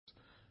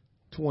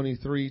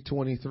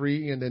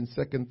23:23, and then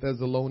 2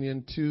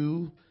 Thessalonians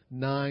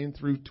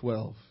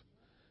 2:9-12.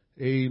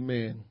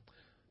 Amen.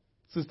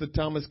 Sister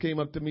Thomas came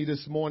up to me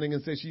this morning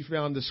and said she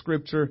found the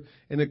scripture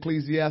in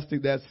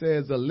Ecclesiastes that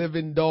says a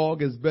living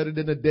dog is better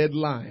than a dead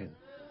lion.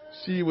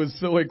 She was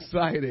so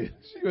excited.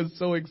 She was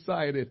so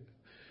excited.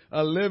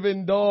 A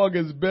living dog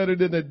is better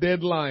than a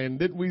dead lion.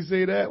 Didn't we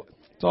say that?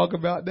 Talk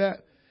about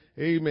that?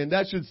 Amen.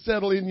 That should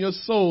settle in your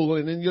soul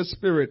and in your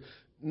spirit.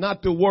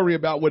 Not to worry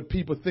about what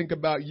people think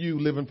about you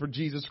living for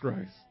Jesus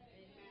Christ.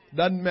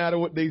 Doesn't matter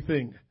what they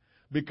think.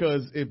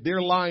 Because if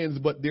they're lions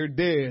but they're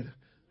dead,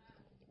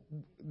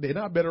 they're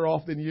not better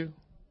off than you.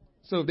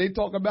 So if they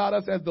talk about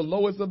us as the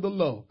lowest of the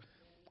low,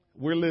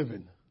 we're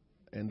living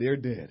and they're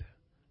dead.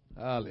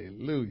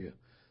 Hallelujah.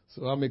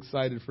 So I'm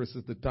excited for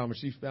Sister Thomas.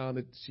 She found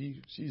it.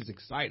 She's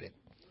excited.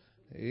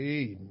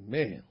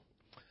 Amen.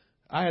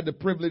 I had the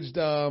privilege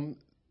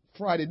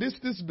Friday. This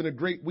has been a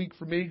great week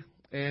for me.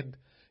 And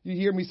you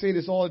hear me say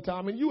this all the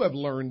time, and you have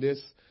learned this,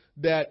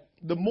 that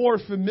the more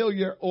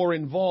familiar or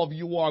involved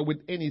you are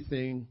with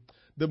anything,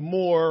 the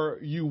more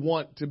you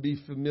want to be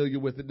familiar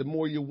with it, the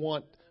more you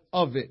want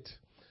of it.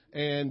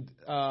 And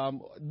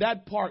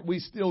that part we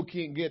still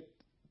can't get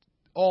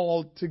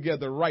all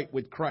together right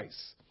with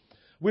Christ.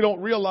 We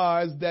don't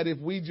realize that if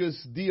we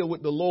just deal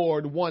with the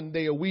Lord one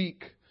day a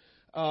week,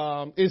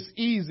 it's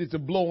easy to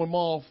blow him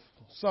off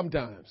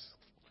sometimes.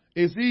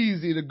 It's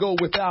easy to go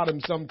without him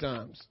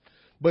sometimes.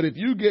 But if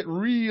you get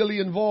really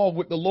involved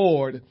with the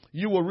Lord,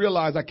 you will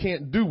realize I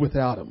can't do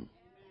without him.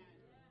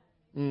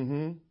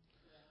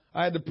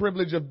 I had the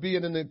privilege of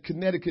being in the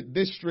Connecticut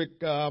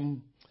district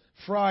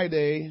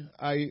Friday.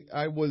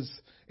 I was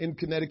in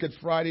Connecticut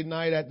Friday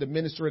night at the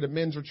Minister at the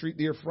Men's Retreat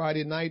there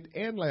Friday night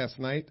and last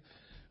night.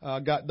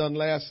 Got done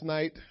last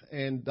night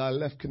and I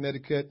left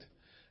Connecticut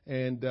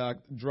and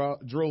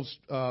drove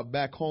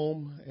back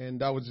home,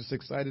 and I was just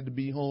excited to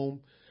be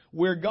home.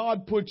 Where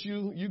God put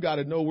you, you got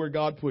to know where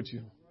God put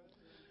you.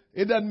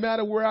 It doesn't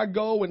matter where I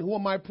go and who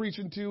am I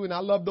preaching to, and I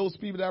love those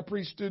people that I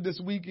preached to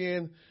this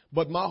weekend,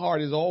 but my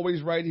heart is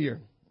always right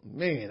here.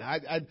 Man,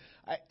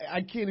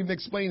 I can't even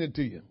explain it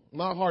to you.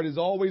 My heart is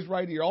always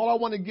right here. All I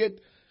want to get,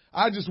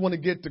 I just want to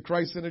get to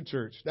Christ Centered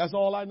Church. That's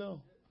all I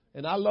know.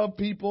 And I love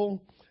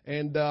people,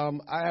 and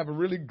I have a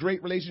really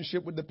great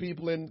relationship with the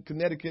people in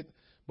Connecticut.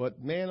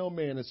 But man, oh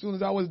man, as soon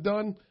as I was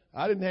done,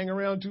 I didn't hang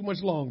around too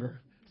much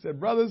longer. I said,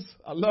 brothers,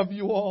 I love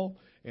you all.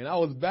 And I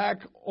was back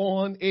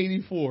on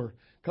 84,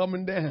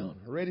 coming down,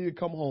 ready to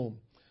come home.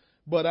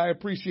 But I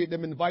appreciate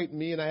them inviting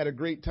me, and I had a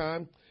great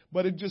time.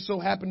 But it just so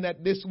happened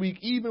that this week,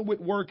 even with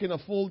working a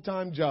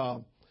full-time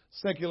job,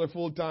 secular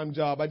full-time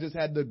job, I just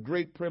had the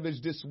great privilege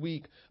this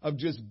week of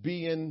just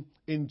being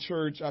in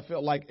church. I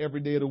felt like every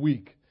day of the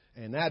week,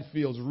 and that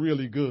feels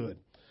really good.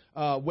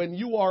 When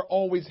you are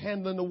always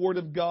handling the Word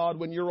of God,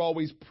 when you're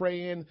always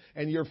praying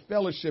and you're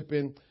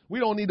fellowshipping, we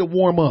don't need to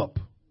warm up.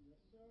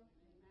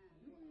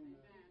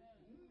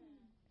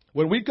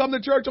 When we come to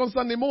church on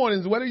Sunday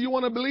mornings, whether you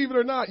want to believe it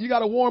or not, you got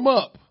to warm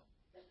up.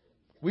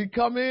 We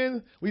come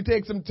in, we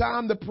take some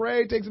time to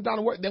pray, take some time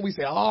to work, then we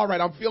say, all right,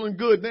 I'm feeling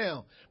good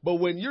now. But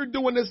when you're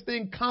doing this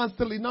thing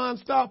constantly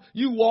nonstop,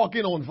 you walk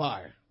in on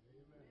fire.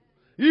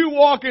 You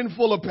walk in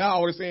full of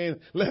power saying,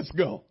 let's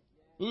go.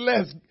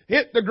 Let's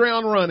hit the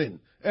ground running,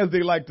 as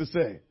they like to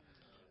say.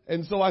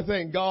 And so I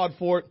thank God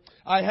for it.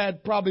 I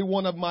had probably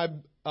one of my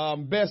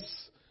best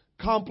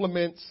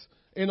compliments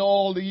in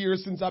all the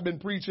years since I've been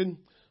preaching.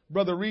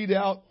 Brother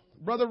Readout,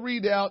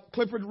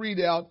 Clifford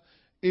Readout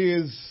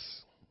is,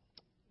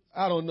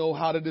 I don't know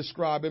how to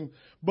describe him,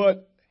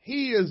 but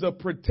he is a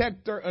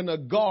protector and a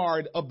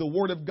guard of the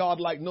Word of God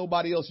like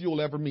nobody else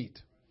you'll ever meet.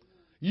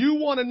 You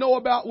want to know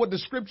about what the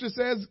Scripture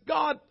says?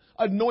 God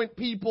anoint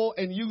people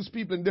and use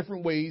people in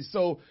different ways.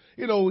 So,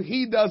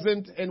 he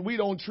doesn't, and we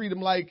don't treat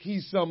him like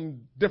he's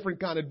some different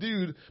kind of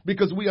dude,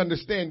 because we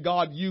understand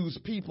God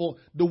used people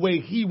the way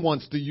he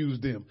wants to use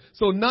them.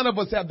 So none of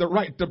us have the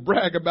right to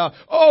brag about,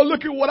 oh,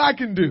 look at what I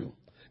can do.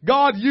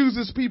 God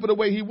uses people the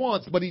way he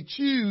wants, but he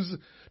chooses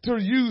to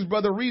use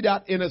Brother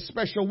Readout in a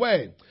special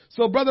way.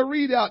 So Brother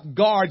Readout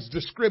guards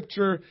the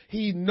Scripture.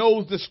 He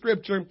knows the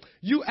Scripture.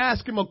 You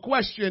ask him a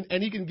question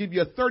and he can give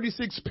you a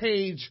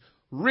 36-page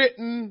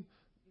written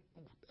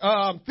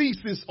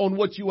thesis on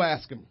what you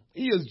ask him.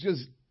 He is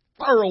just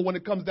thorough when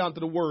it comes down to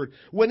the Word.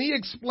 When he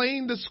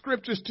explains the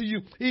Scriptures to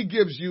you, he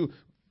gives you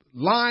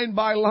line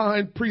by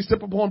line,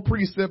 precept upon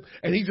precept,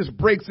 and he just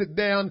breaks it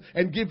down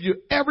and gives you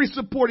every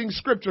supporting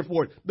scripture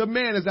for it. The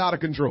man is out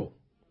of control.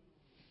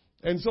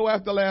 And so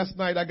after last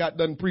night, I got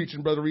done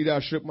preaching. Brother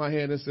Readout shook my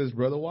hand and says,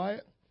 Brother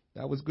Wyatt,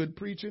 that was good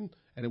preaching,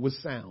 and it was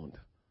sound.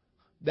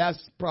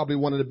 That's probably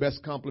one of the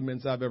best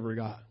compliments I've ever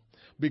got,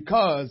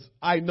 because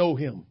I know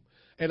him.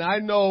 And I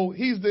know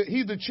he's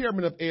the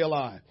chairman of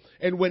ALI.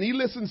 And when he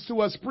listens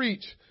to us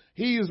preach,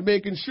 he is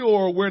making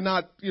sure we're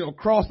not,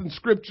 crossing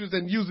scriptures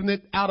and using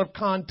it out of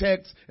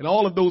context and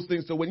all of those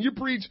things. So when you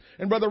preach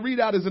and Brother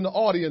Readout is in the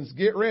audience,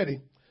 get ready.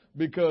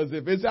 Because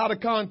if it's out of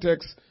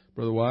context,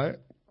 Brother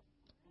Wyatt,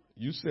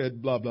 you said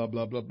blah, blah,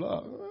 blah, blah,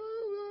 blah.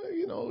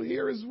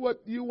 here is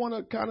what you want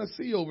to kind of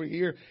see over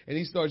here. And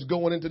he starts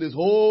going into this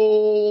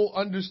whole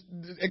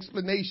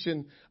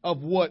explanation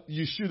of what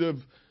you should have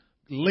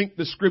linked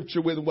the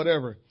scripture with and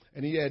whatever.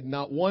 And he had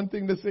not one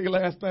thing to say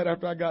last night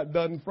after I got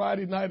done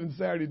Friday night and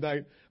Saturday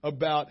night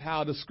about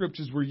how the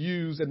scriptures were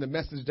used and the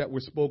message that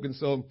were spoken.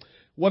 So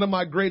one of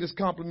my greatest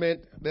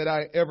compliment that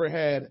I ever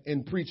had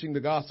in preaching the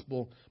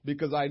gospel,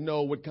 because I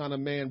know what kind of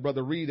man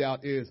Brother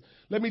Readout is.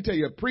 Let me tell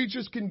you,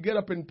 preachers can get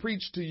up and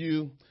preach to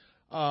you,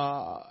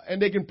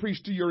 and they can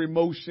preach to your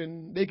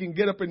emotion. They can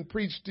get up and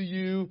preach to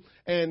you.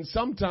 And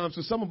sometimes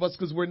for some of us,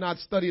 because we're not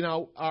studying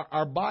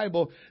our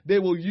Bible, they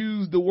will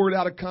use the word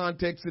out of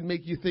context and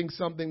make you think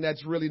something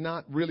that's really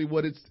not really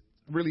what it's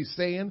really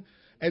saying.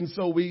 And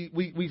so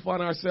we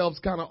find ourselves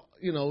kind of,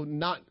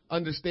 not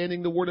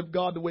understanding the word of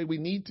God the way we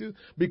need to,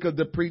 because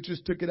the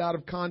preachers took it out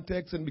of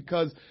context and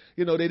because,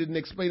 they didn't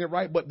explain it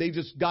right, but they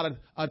just got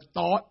a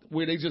thought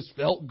where they just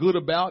felt good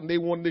about and they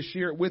wanted to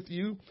share it with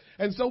you.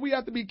 And so we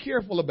have to be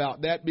careful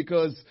about that,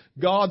 because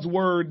God's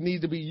word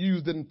needs to be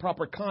used in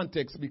proper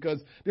context,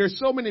 because there's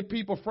so many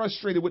people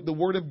frustrated with the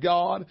word of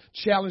God,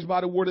 challenged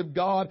by the word of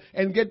God,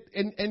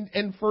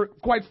 and for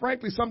quite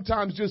frankly,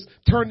 sometimes just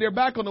turn their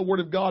back on the word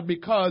of God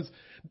because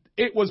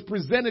it was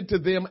presented to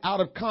them out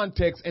of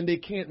context and they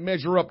can't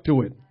measure up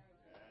to it.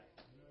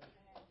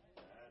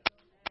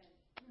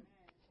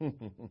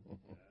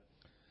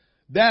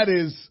 That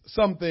is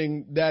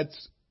something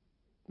that's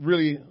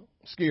really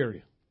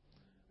scary.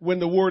 When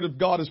the word of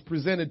God is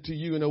presented to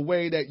you in a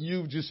way that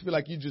you just feel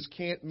like you just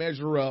can't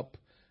measure up,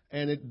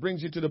 and it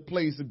brings you to the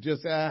place of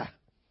just,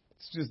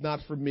 it's just not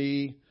for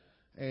me,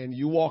 and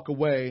you walk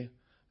away,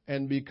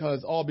 and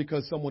because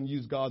someone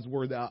used God's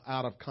word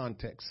out of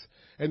context.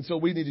 And so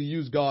we need to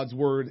use God's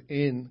word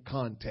in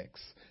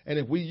context. And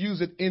if we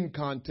use it in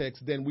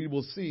context, then we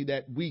will see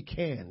that we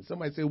can.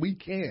 Somebody say we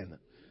can.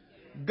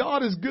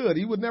 God is good.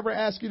 He would never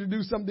ask you to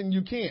do something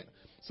you can't.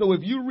 So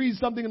if you read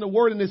something in the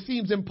word and it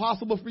seems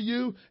impossible for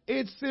you,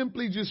 it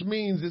simply just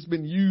means it's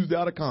been used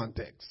out of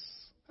context.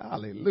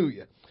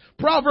 Hallelujah.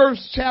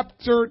 Proverbs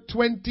chapter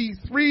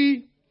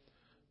 23,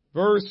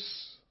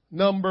 verse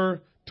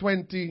number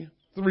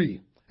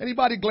 23.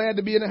 Anybody glad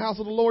to be in the house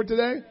of the Lord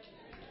today?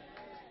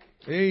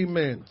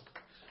 Amen.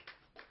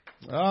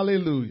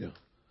 Hallelujah.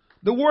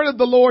 The word of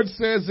the Lord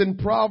says in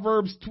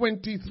Proverbs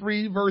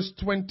 23, verse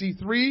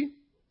 23,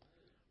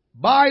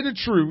 buy the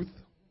truth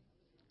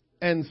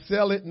and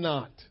sell it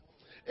not.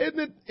 Isn't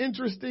it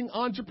interesting?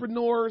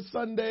 Entrepreneur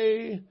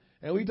Sunday,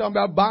 and we talking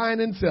about buying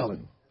and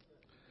selling.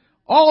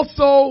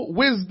 Also,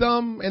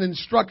 wisdom and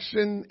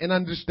instruction and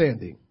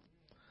understanding.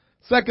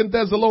 2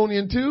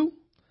 Thessalonians 2,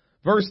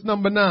 verse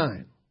number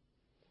 9.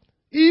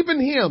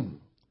 Even him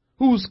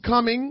whose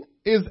coming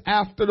is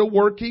after the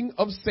working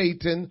of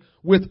Satan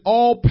with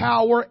all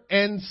power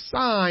and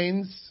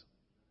signs,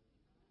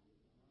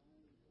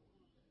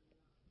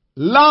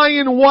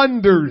 lying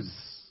wonders.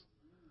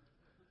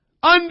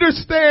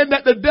 Understand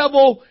that the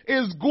devil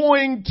is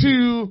going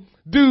to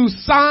do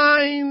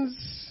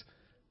signs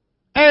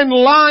and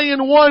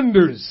lying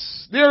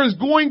wonders. There is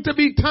going to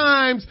be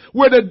times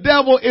where the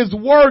devil is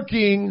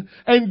working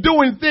and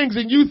doing things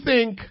and you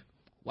think,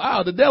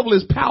 wow, the devil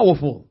is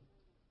powerful.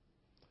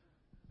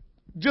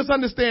 Just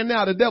understand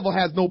now, the devil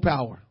has no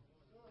power.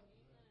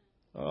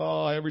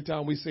 Oh, every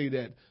time we say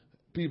that,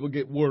 people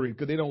get worried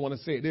because they don't want to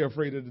say it. They're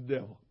afraid of the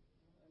devil.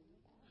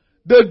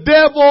 The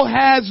devil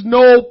has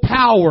no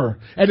power.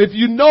 And if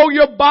you know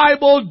your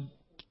Bible,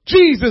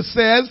 Jesus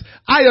says,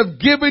 I have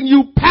given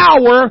you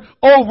power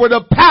over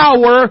the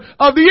power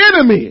of the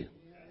enemy.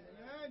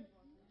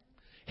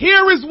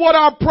 Here is what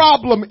our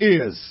problem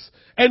is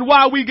and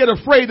why we get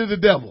afraid of the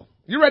devil.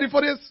 You ready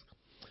for this?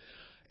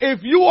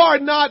 If you are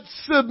not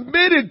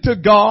submitted to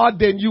God,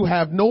 then you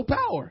have no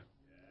power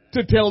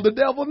to tell the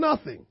devil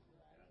nothing.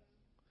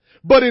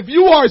 But if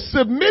you are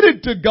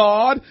submitted to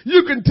God,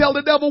 you can tell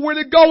the devil where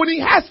to go and he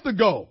has to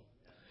go.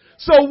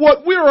 So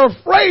what we're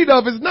afraid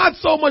of is not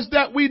so much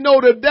that we know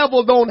the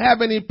devil don't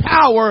have any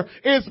power.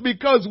 It's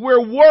because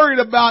we're worried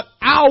about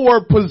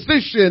our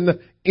position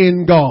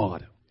in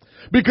God.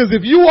 Because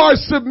if you are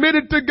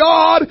submitted to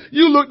God,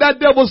 you look that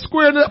devil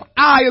square in the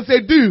eye and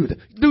say, dude,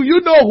 do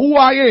you know who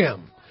I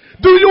am?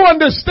 Do you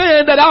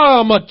understand that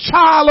I am a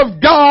child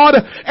of God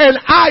and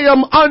I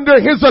am under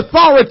his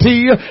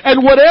authority,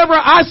 and whatever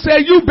I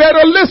say you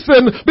better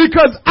listen,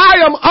 because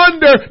I am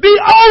under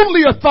the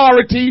only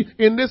authority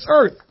in this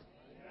earth,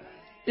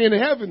 in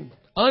heaven,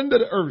 under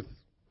the earth.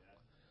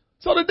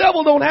 So the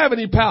devil don't have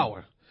any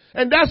power.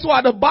 And that's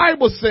why the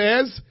Bible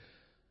says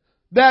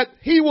that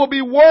he will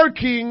be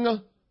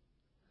working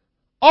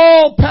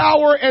all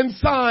power and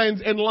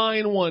signs and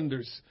lying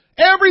wonders.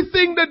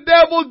 Everything the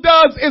devil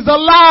does is a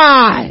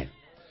lie.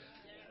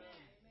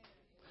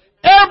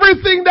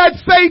 Everything that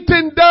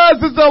Satan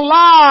does is a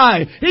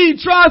lie. He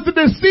tries to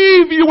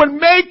deceive you and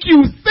make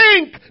you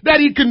think that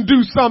he can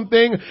do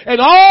something, and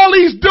all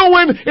he's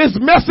doing is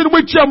messing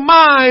with your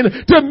mind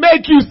to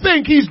make you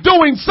think he's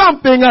doing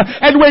something,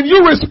 and when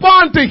you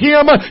respond to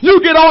him,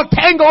 you get all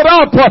tangled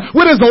up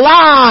with his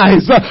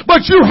lies.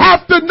 But you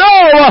have to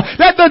know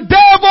that the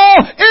devil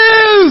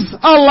is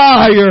a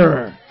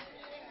liar.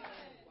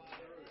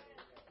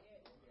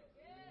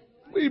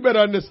 We better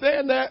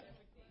understand that.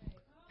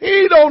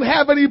 He don't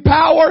have any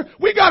power.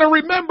 We got to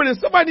remember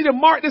this. Somebody need to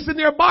mark this in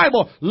their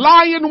Bible.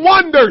 Lying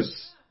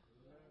wonders.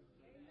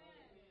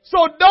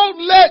 So don't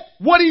let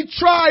what he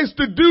tries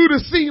to do to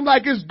seem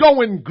like it's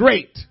going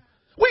great.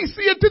 We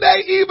see it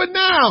today even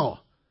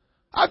now.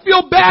 I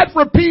feel bad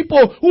for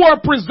people who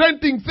are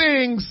presenting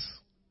things,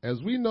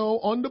 as we know,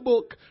 on the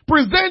book.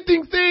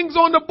 Presenting things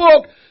on the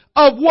book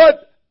of what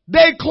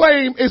they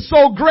claim is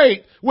so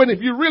great, when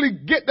if you really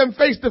get them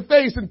face to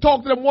face and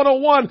talk to them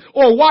one-on-one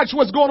or watch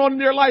what's going on in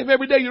their life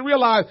every day, you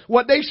realize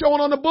what they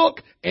showing on the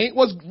book ain't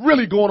what's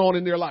really going on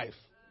in their life.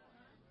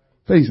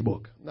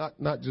 Facebook.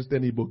 Not just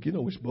any book. You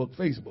know which book?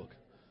 Facebook.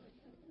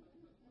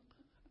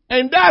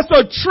 And that's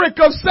a trick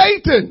of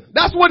Satan.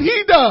 That's what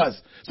he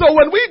does. So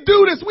when we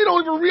do this, we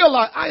don't even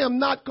realize. I am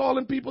not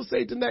calling people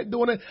Satan that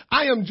doing it.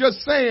 I am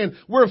just saying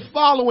we're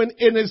following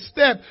in his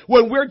step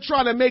when we're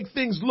trying to make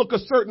things look a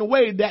certain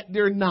way that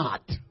they're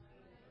not.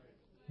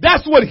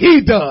 That's what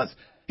he does.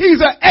 He's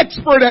an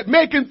expert at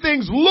making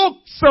things look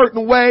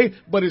certain way,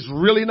 but it's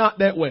really not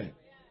that way.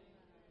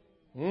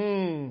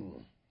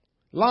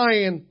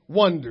 Lying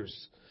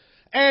wonders.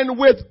 And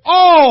with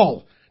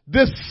all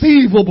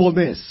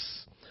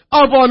deceivableness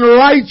of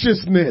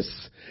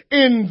unrighteousness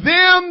in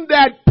them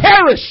that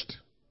perished.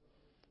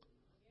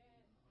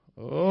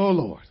 Oh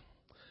Lord.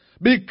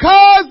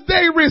 Because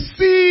they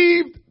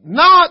received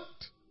not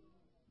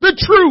the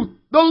truth,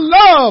 the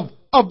love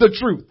of the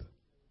truth,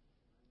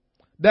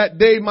 that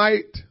they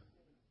might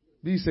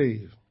be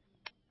saved.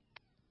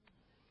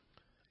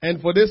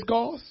 And for this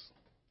cause,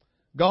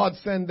 God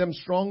sent them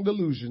strong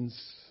delusions,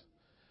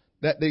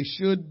 that they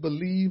should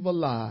believe a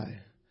lie,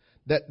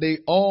 that they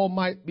all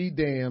might be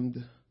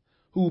damned,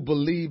 who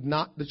believe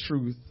not the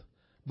truth,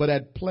 but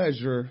at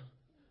pleasure.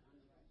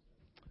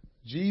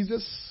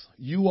 Jesus,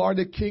 you are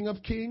the King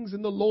of kings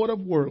and the Lord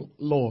of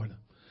Lord.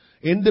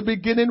 In the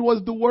beginning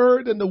was the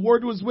Word, and the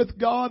Word was with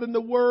God, and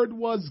the Word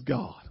was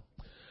God.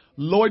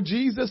 Lord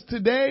Jesus,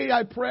 today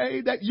I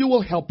pray that you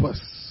will help us.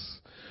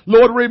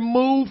 Lord,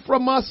 remove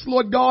from us,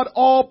 Lord God,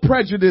 all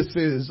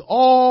prejudices,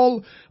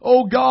 all,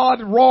 oh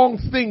God, wrong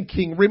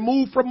thinking.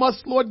 Remove from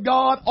us, Lord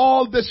God,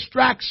 all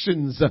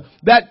distractions,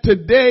 that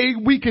today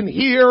we can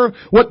hear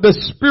what the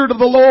Spirit of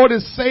the Lord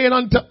is saying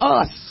unto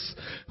us.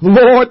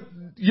 Lord,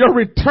 your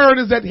return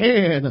is at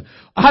hand.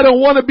 I don't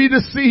want to be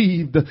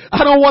deceived.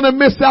 I don't want to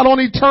miss out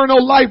on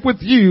eternal life with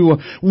you.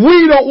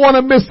 We don't want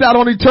to miss out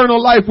on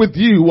eternal life with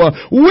you.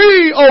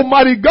 We,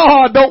 Almighty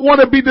God, don't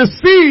want to be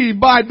deceived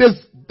by this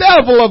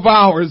devil of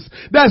ours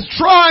that's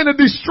trying to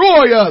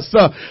destroy us.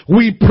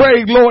 We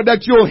pray, Lord,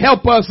 that you'll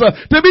help us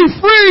to be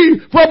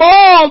free from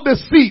all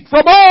deceit,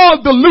 from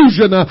all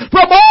delusion,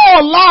 from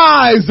all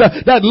lies,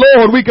 that,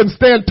 Lord, we can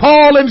stand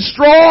tall and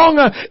strong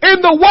in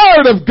the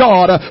Word of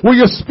God. Will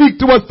you speak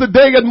to us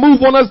today and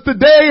move on us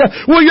today?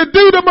 Will you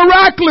do the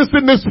miraculous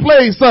in this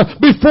place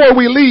before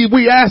we leave?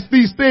 We ask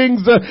these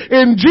things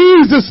in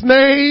Jesus'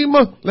 name.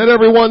 Let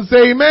everyone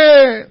say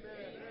amen.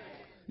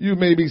 You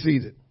may be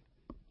seated.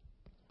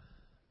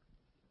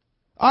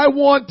 I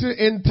want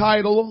to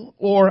entitle,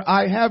 or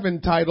I have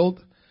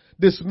entitled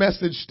this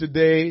message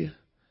today,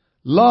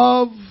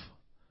 Love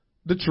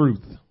the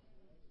Truth.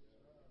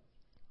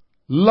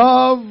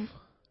 Love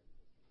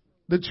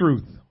the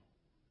truth.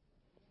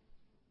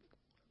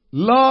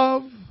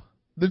 Love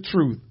the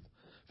truth.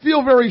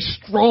 Feel very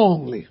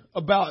strongly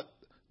about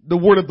the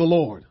word of the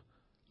Lord.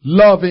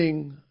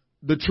 Loving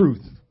the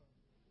truth.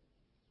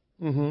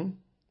 In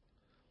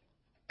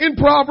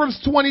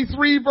Proverbs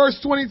 23, verse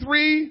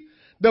 23,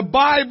 the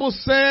Bible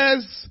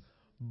says,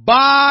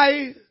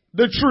 buy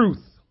the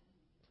truth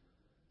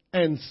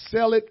and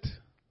sell it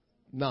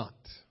not.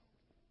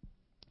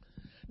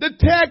 The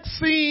text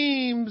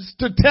seems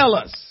to tell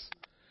us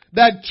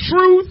that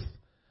truth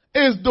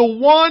is the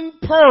one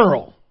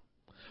pearl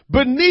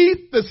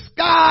beneath the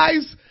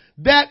skies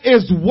that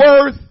is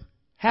worth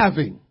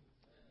having.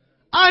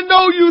 I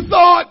know you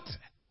thought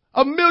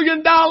 $1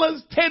 million,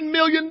 $10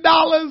 million,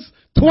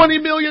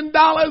 $20 million,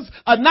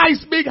 a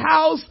nice big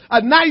house,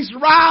 a nice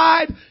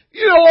ride,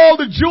 you know, all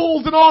the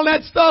jewels and all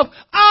that stuff.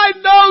 I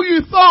know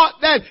you thought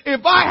that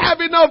if I have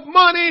enough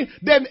money,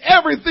 then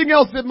everything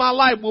else in my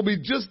life will be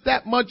just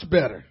that much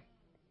better.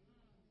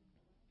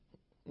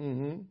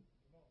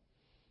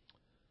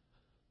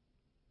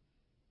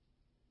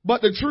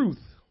 But the truth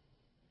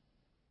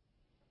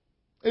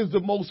is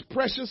the most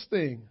precious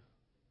thing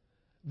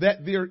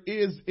that there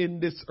is in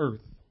this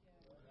earth.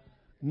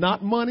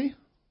 Not money,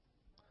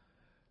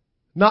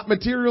 not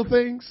material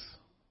things,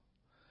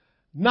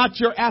 not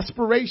your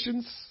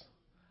aspirations,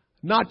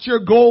 not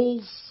your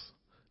goals,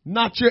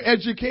 not your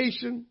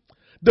education,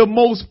 the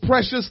most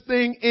precious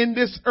thing in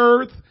this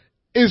earth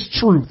is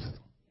truth.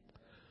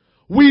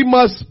 We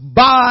must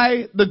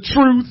buy the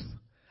truth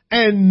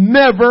and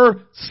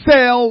never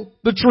sell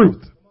the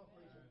truth.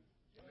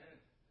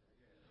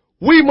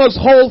 We must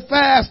hold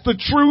fast the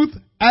truth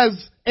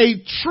as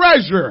a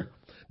treasure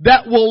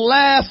that will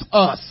last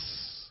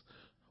us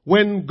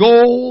when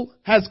gold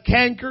has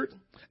cankered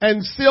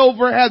and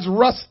silver has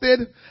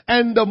rusted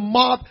and the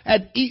moth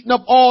had eaten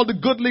up all the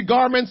goodly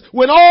garments,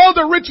 when all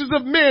the riches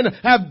of men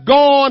have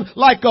gone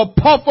like a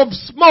puff of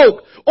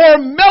smoke or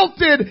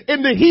melted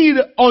in the heat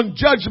on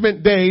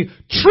judgment day,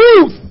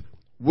 truth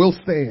will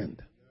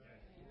stand.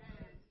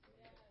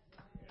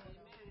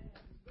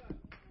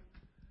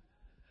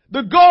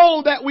 The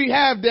gold that we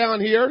have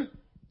down here,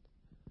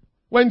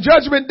 when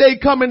judgment day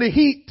come in, the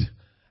heat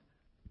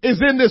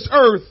is in this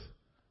earth,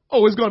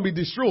 it's going to be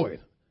destroyed.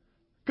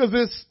 Because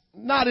it's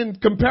not in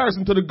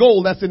comparison to the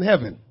gold that's in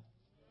heaven.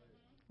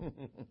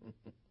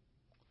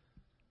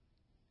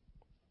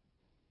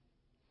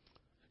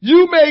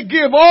 You may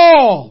give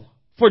all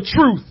for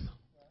truth,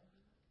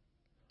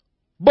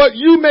 but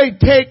you may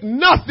take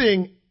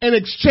nothing in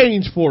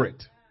exchange for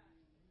it.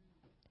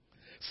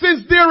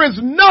 Since there is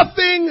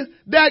nothing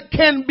that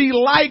can be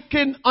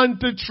likened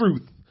unto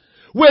truth.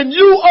 When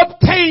you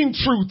obtain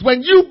truth,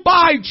 when you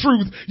buy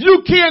truth,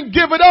 you can't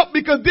give it up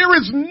because there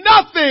is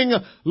nothing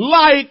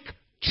like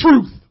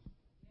truth.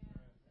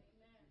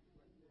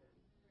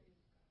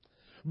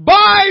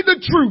 Buy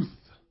the truth.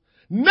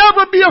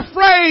 Never be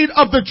afraid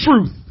of the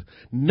truth.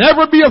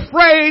 Never be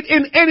afraid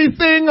in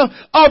anything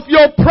of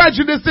your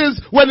prejudices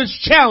when it's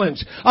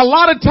challenged. A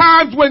lot of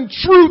times when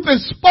truth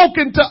is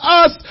spoken to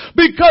us,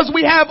 because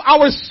we have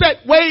our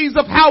set ways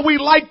of how we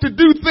like to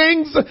do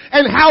things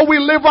and how we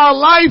live our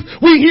life,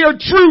 we hear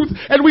truth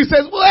and we say,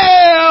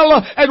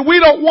 and we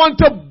don't want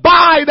to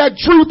buy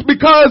that truth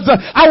because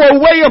our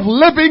way of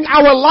living,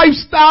 our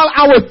lifestyle,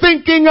 our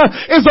thinking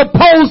is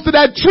opposed to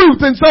that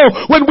truth. And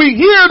so when we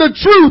hear the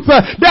truth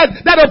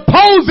that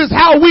opposes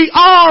how we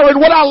are and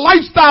what our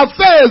lifestyle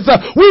says,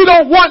 we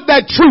don't want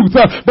that truth.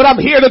 But I'm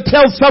here to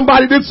tell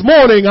somebody this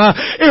morning,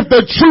 if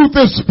the truth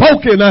is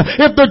spoken,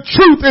 if the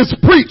truth is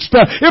preached,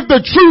 if the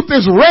truth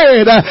is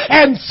read,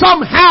 and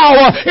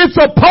somehow it's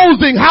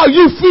opposing how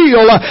you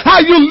feel, how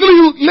you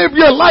live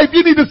your life,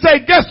 you need to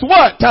say, guess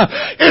what?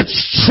 It's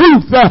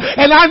truth.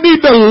 And I need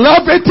to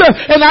love it,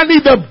 and I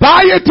need to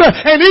buy it.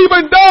 And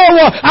even though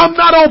I'm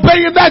not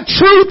obeying that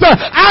truth,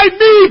 I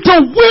need to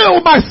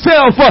will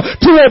myself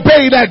to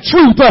obey that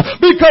truth,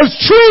 because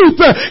truth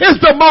is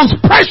the most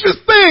precious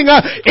thing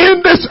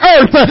in this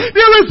earth.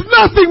 There is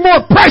nothing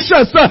more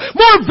precious,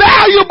 more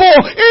valuable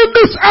in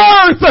this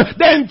earth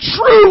than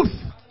truth.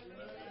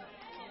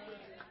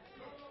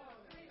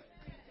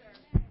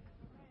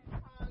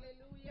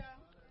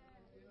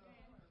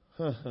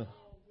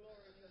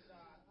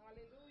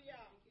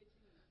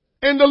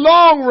 In the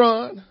long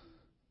run,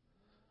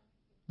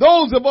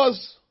 those of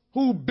us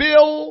who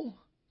build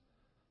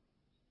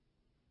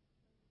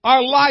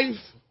our life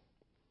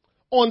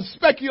on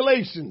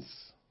speculations,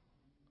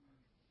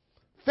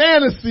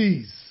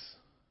 fantasies,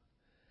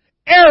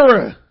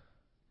 error,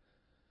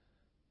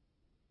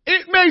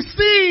 it may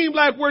seem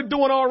like we're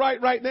doing all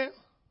right now.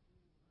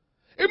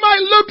 It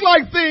might look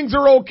like things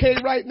are okay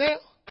right now.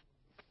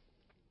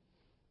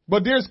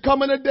 But there's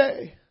coming a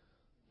day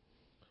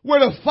where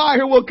the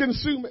fire will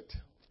consume it.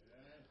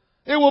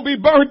 It will be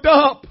burnt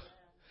up.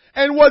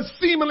 And what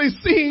seemingly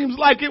seems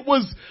like it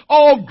was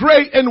all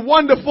great and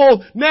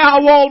wonderful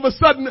now all of a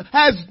sudden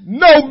has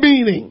no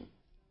meaning.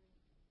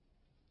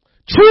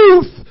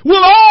 Truth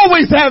will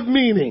always have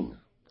meaning.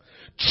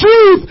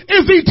 Truth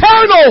is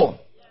eternal,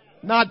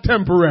 not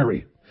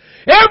temporary.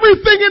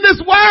 Everything in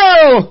this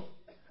world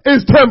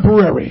is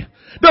temporary.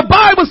 The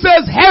Bible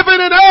says heaven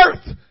and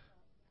earth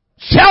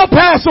shall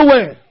pass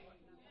away.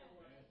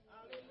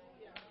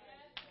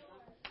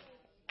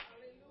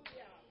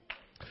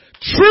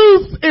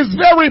 Truth is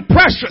very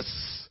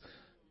precious,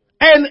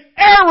 and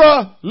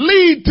error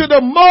lead to the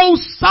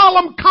most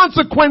solemn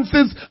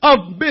consequences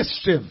of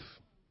mischief.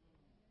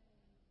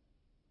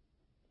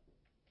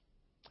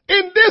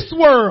 In this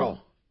world,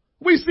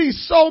 we see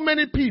so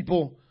many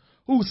people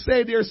who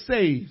say they're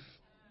saved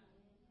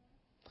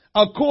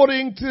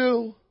according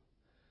to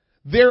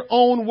their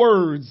own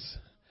words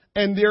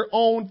and their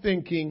own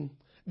thinking.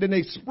 Then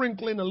they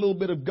sprinkle in a little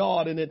bit of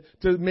God in it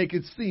to make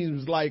it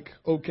seem like,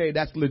 okay,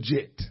 that's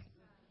legit.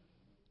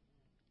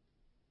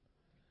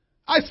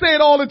 I say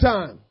it all the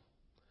time.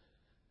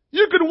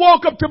 You could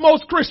walk up to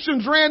most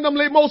Christians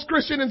randomly,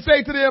 and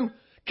say to them,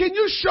 can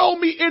you show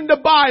me in the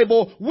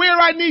Bible where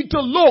I need to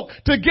look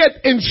to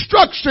get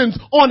instructions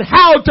on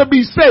how to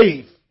be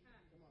saved?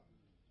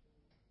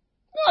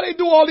 No, they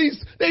do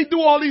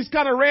all these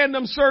kind of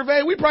random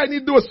surveys. We probably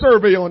need to do a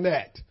survey on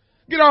that.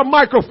 Get our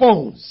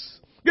microphones,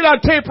 get our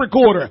tape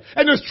recorder,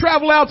 and just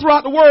travel out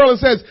throughout the world and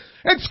says,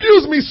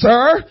 excuse me,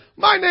 sir,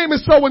 my name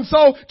is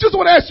so-and-so. Just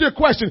want to ask you a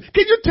question.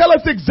 Can you tell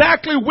us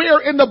exactly where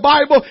in the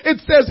Bible it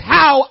says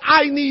how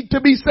I need to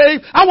be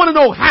saved? I want to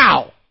know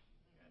how.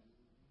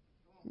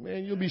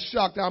 Man, you'll be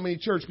shocked how many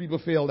church people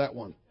fail that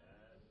one.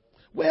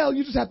 Well,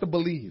 you just have to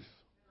believe.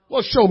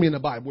 Well, show me in the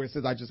Bible where it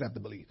says I just have to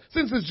believe.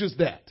 Since it's just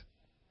that.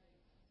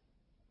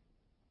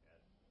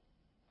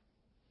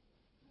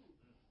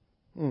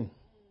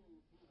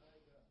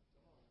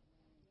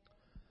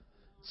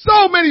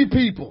 So many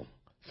people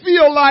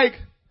feel like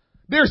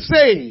they're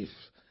saved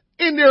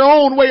in their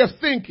own way of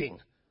thinking.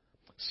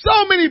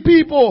 So many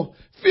people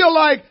feel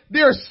like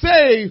they're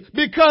saved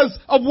because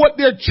of what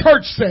their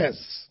church says.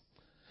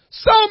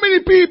 So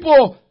many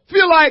people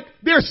feel like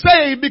they're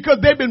saved because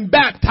they've been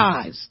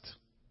baptized.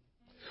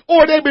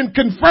 Or they've been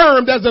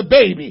confirmed as a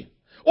baby.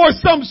 Or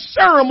some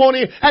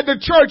ceremony at the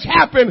church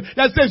happened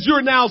that says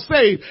you're now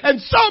saved.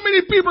 And so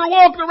many people are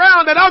walking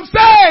around that I'm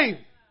saved.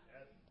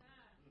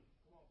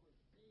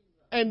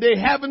 And they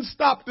haven't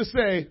stopped to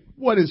say,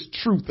 what is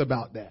truth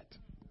about that?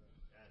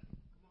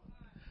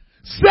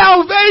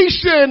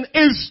 Salvation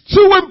is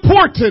too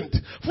important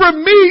for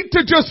me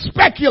to just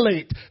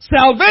speculate.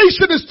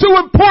 Salvation is too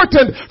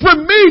important for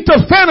me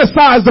to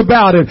fantasize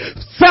about it.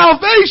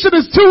 Salvation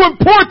is too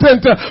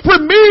important for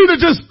me to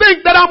just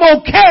think that I'm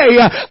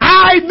okay.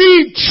 I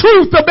need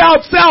truth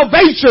about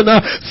salvation.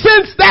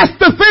 Since that's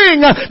the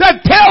thing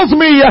that tells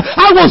me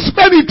I will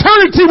spend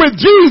eternity with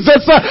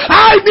Jesus,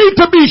 I need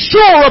to be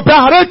sure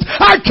about it.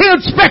 I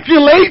can't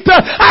speculate.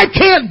 I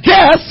can't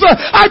guess.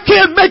 I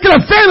can't make it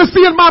a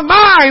fantasy in my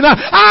mind.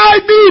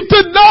 I need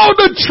to know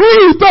the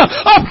truth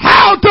of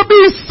how to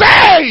be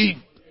saved.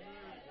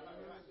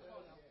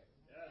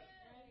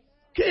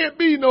 Can't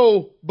be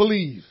no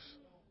believe.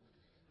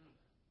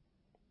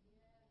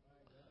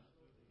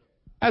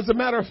 As a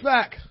matter of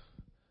fact,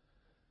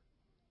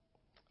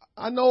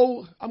 I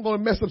know I'm going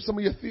to mess up some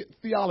of your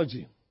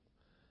theology.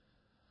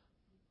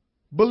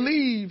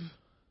 Believe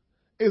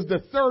is the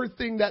third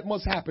thing that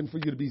must happen for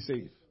you to be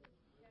saved.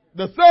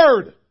 The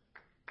third.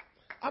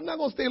 I'm not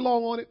going to stay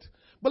long on it,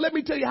 but let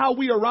me tell you how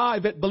we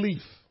arrive at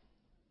belief.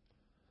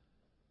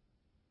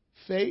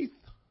 Faith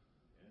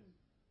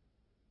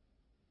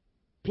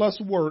plus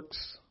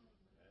works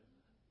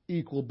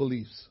equal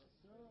beliefs.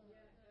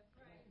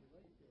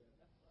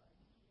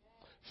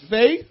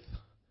 Faith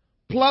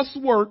plus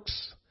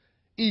works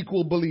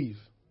equal believe.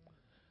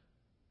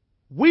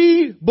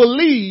 We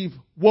believe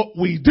what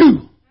we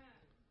do.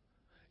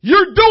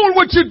 You're doing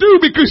what you do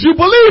because you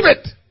believe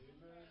it.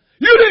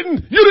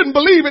 You didn't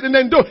believe it and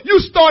then do it. You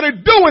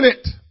started doing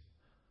it.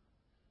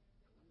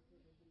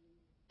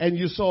 And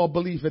you saw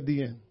belief at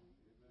the end.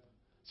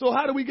 So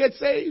how do we get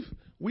saved?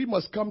 We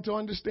must come to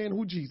understand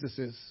who Jesus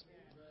is.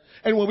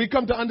 And when we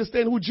come to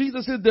understand who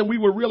Jesus is, then we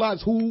will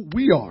realize who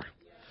we are.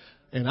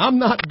 And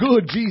I'm not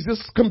good, Jesus,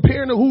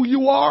 comparing to who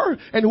you are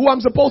and who I'm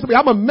supposed to be.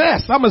 I'm a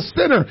mess. I'm a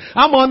sinner.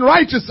 I'm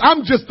unrighteous.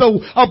 I'm just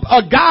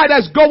a guy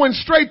that's going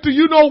straight to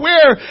you know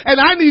where.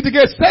 And I need to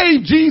get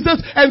saved, Jesus.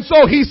 And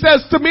so he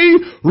says to me,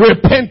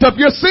 repent of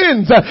your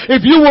sins.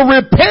 If you will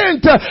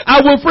repent,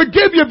 I will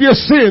forgive you of your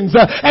sins.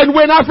 And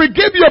when I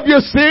forgive you of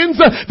your sins,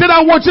 then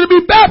I want you to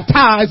be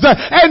baptized.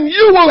 And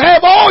you will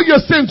have all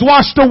your sins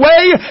washed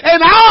away. And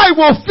I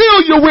will fill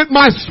you with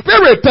my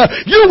spirit.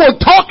 You will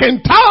talk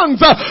in tongues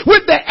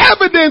with the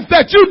evidence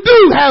that you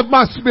do have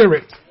my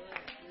spirit.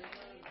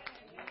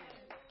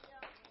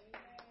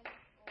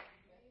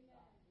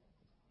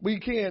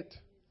 We can't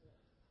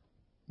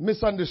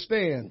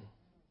misunderstand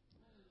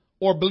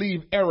or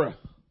believe error.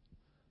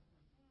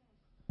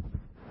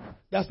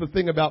 That's the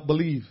thing about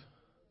believe.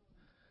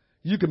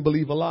 You can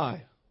believe a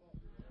lie.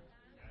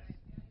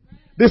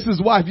 This is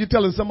why if you're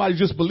telling somebody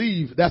just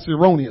believe, that's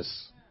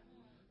erroneous.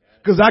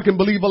 Because I can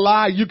believe a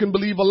lie, you can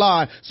believe a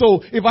lie.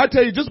 So if I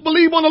tell you, just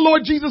believe on the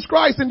Lord Jesus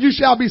Christ and you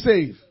shall be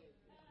saved.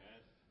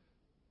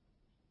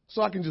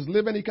 So I can just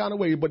live any kind of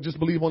way, but just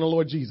believe on the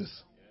Lord Jesus.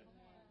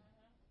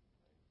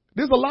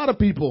 There's a lot of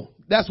people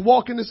that's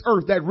walking this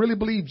earth that really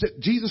believe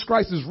that Jesus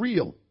Christ is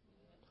real.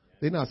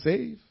 They're not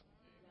saved.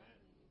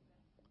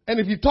 And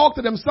if you talk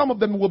to them, some of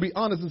them will be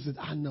honest and say,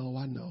 I know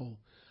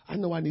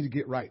I need to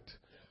get right.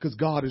 Because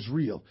God is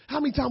real. How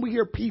many times we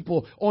hear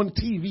people on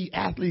TV,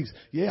 athletes,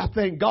 yeah, I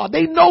thank God.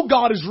 They know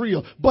God is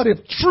real. But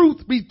if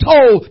truth be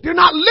told, they're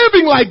not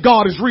living like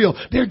God is real.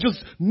 They're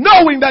just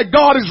knowing that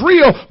God is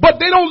real, but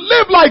they don't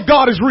live like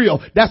God is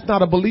real. That's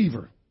not a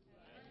believer.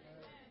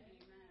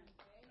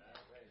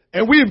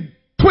 And we've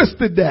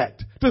twisted that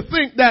to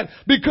think that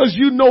because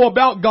you know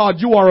about God,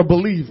 you are a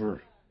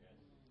believer.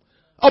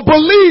 A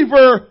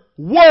believer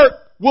work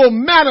will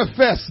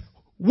manifest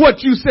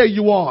what you say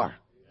you are.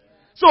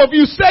 So if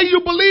you say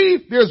you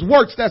believe, there's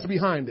works that's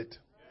behind it.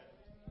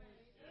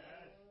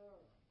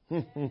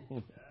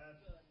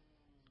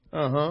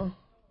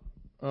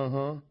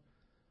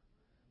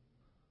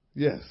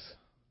 Yes.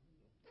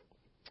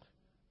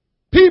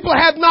 People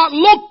have not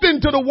looked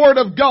into the Word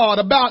of God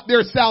about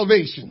their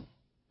salvation.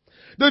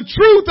 The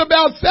truth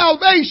about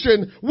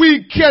salvation,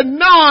 we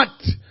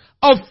cannot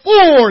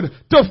afford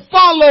to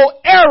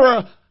follow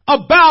error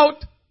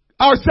about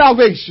our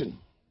salvation.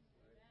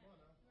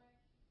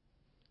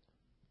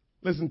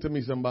 Listen to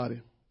me, somebody.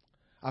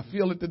 I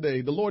feel it today.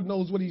 The Lord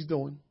knows what he's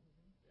doing.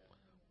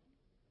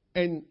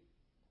 And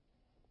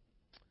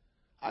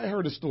I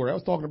heard a story. I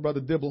was talking to Brother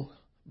Dibble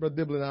Brother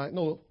Dibble and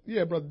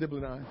I, Brother Dibble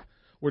and I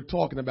were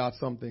talking about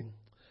something.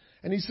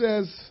 And he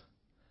says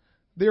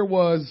there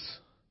was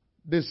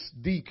this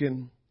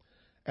deacon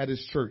at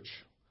his church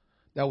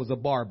that was a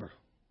barber.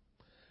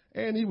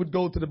 And he would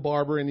go to the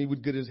barber and he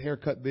would get his hair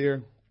cut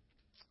there.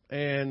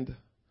 And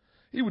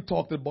he would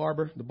talk to the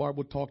barber. The barber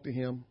would talk to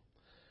him.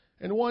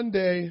 And one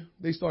day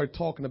they started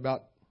talking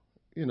about,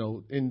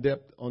 in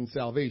depth on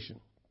salvation.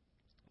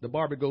 The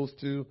barber goes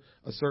to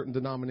a certain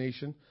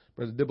denomination.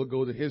 Brother Dibble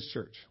goes to his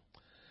church.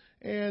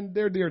 And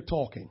they're there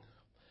talking.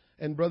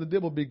 And Brother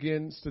Dibble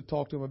begins to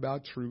talk to him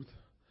about truth.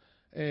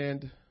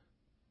 And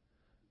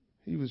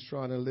he was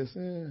trying to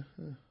listen.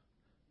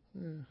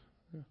 And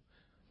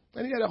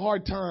he had a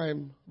hard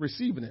time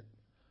receiving it.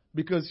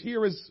 Because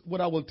here is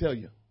what I will tell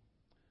you.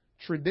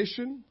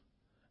 Tradition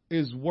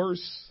is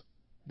worse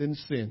than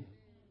sin.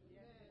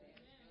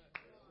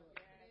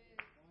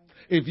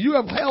 If you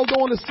have held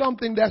on to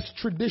something that's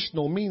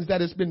traditional, means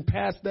that it's been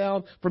passed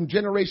down from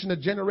generation to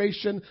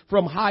generation,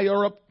 from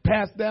higher up,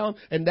 passed down,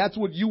 and that's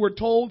what you were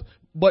told,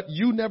 but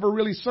you never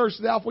really searched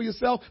it out for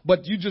yourself,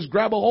 but you just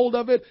grab a hold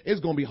of it, it's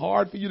going to be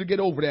hard for you to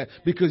get over that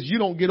because you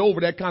don't get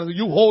over that kind of,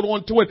 you hold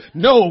on to it.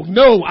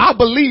 No, I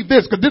believe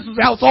this because this is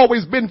how it's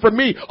always been for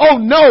me. Oh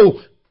no.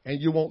 And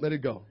you won't let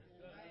it go.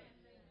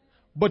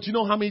 But you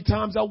know how many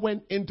times I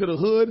went into the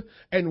hood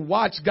and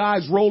watched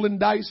guys rolling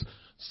dice,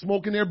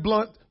 smoking their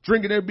blunt,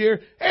 drinking their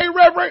beer. Hey,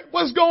 Reverend,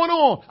 what's going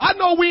on? I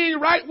know we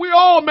ain't right. We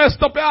all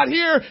messed up out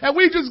here and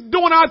we just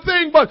doing our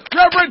thing. But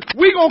Reverend,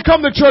 we gonna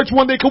come to church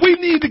one day because we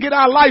need to get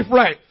our life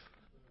right.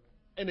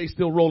 And they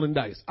still rolling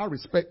dice. I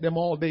respect them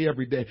all day,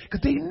 every day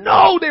because they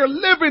know they're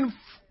living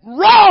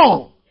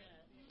wrong.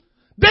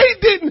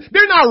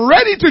 They're not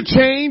ready to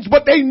change,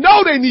 but they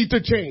know they need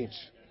to change.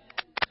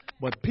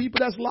 But people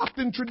that's locked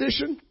in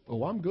tradition,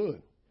 I'm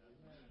good.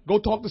 Go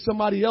talk to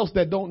somebody else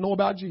that don't know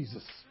about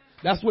Jesus.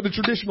 That's what the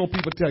traditional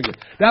people tell you.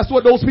 That's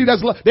what those people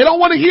they don't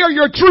want to hear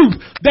your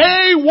truth.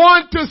 They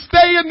want to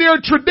stay in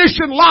their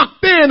tradition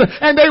locked in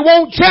and they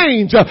won't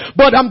change.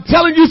 But I'm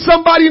telling you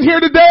somebody in here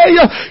today,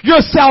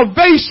 your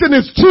salvation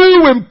is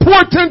too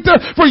important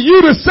for you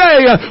to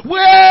say,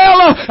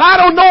 I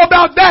don't know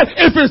about that.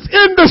 If it's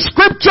in the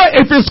scripture,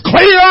 if it's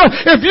clear,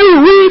 if you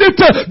read it,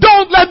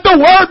 don't let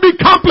the word be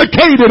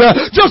complicated.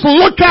 Just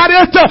look at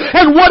it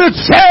and what it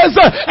says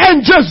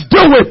and just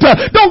do it.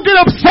 Don't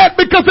get upset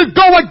because it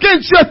go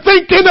against your thinking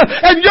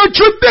and your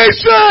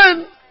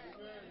tradition.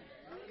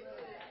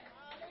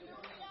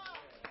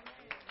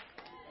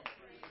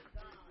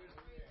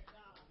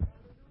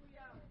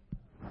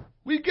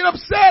 We get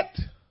upset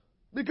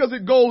because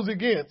it goes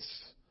against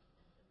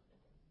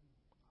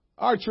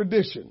our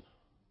tradition.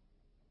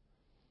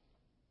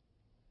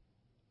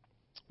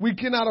 We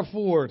cannot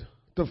afford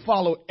to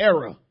follow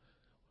error,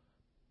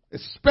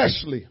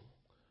 especially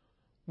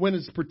when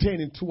it's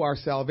pertaining to our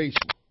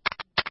salvation.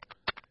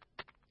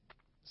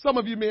 Some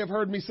of you may have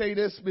heard me say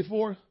this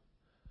before,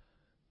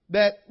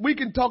 that we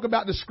can talk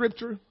about the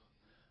scripture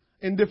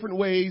in different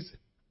ways,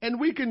 and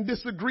we can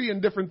disagree in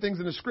different things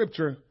in the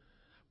scripture,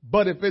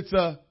 but if it's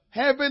a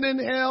heaven and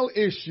hell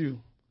issue,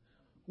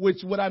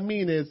 which what I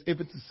mean is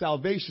if it's a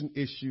salvation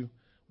issue,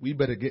 we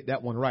better get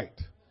that one right.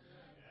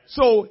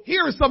 So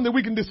here is something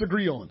we can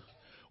disagree on.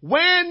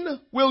 When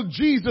will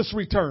Jesus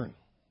return?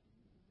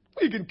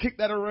 We can kick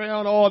that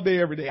around all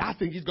day, every day. I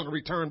think he's going to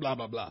return, blah,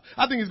 blah, blah.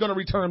 I think he's going to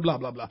return, blah,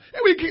 blah, blah.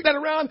 And we kick that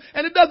around,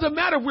 and it doesn't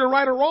matter if we're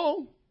right or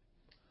wrong.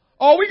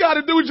 All we got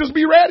to do is just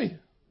be ready.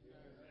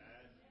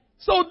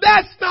 So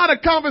that's not a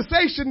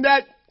conversation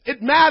that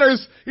it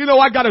matters.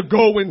 I got to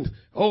go and,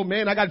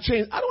 I got to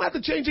change. I don't have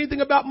to change anything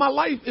about my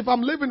life if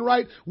I'm living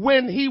right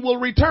when he will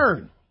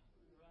return.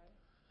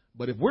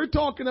 But if we're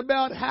talking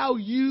about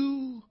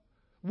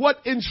what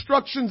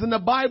instructions in the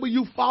Bible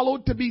you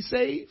followed to be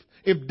saved,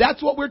 if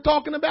that's what we're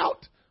talking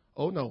about,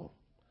 oh no.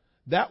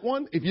 That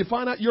one, if you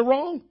find out you're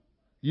wrong,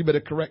 you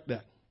better correct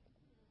that.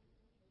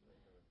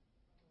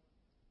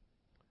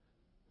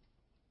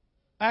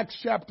 Acts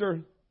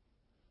chapter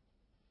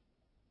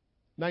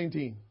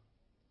 19.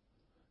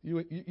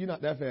 You're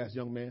not that fast,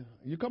 young man.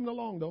 You're coming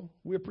along though.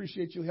 We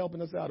appreciate you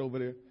helping us out over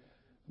there.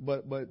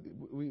 But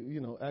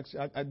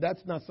actually,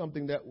 that's not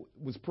something that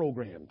was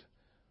programmed.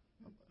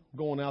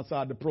 Going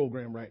outside the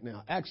program right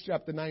now. Acts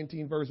chapter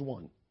 19, verse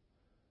 1.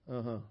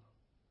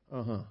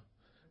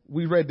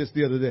 We read this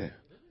the other day.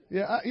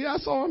 I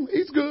saw him.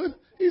 He's good.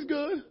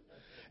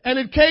 And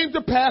it came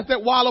to pass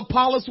that while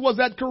Apollos was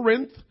at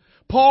Corinth,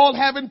 Paul,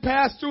 having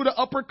passed through the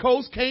upper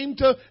coast, came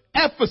to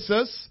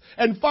Ephesus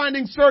and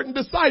finding certain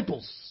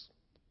disciples.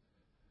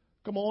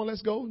 Come on,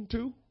 let's go.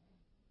 2.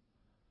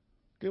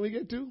 Can we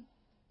get 2?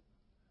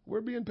 We're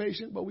being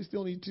patient, but we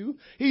still need 2.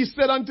 He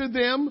said unto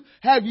them,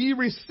 have ye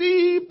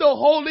received the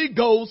Holy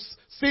Ghost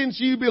since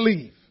ye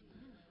believe?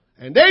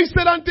 And they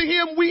said unto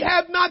him, we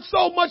have not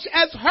so much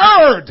as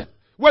heard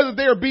whether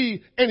there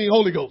be any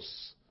Holy Ghost.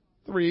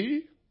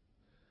 3.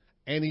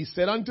 And he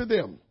said unto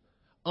them,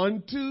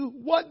 unto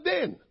what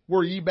then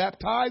were ye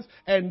baptized?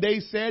 And they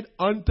said,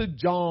 unto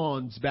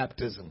John's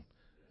baptism.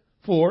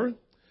 4.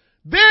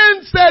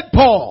 Then said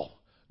Paul,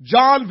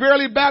 John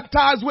verily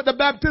baptized with the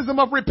baptism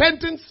of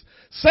repentance,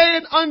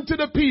 saying unto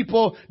the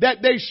people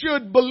that they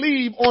should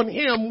believe on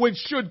him which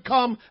should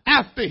come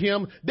after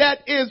him, that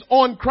is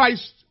on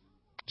Christ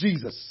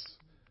Jesus.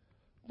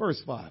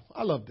 Verse 5.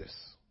 I love this.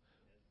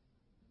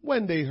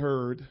 When they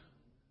heard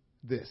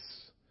this.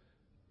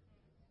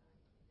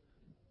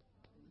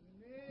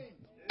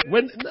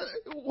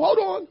 Hold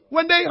on.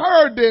 When they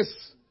heard this,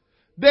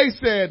 they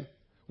said,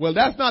 well,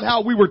 that's not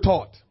how we were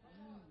taught.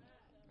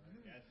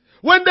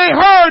 When they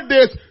heard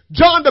this,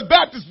 John the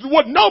Baptist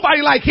was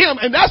nobody like him,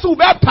 and that's who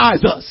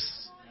baptized us.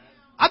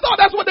 I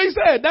thought that's what they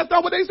said. That's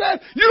not what they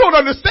said. You don't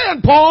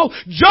understand, Paul.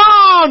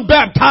 John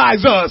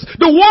baptized us.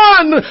 The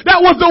one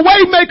that was the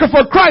way maker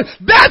for Christ.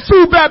 That's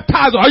who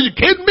baptized us. Are you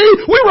kidding me?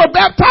 We were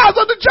baptized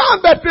under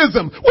John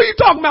baptism. What are you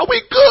talking about? We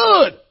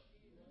good.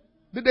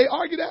 Did they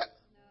argue that?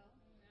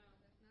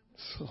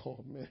 Oh,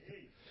 man.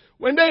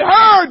 When they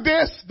heard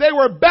this, they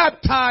were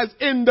baptized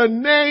in the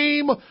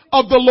name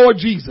of the Lord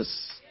Jesus.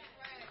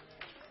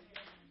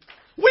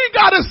 We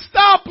gotta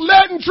stop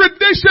letting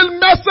tradition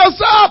mess us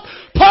up.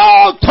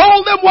 Paul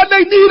told them what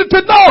they needed to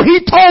know. He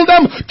told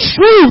them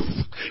truth.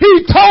 He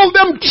told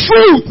them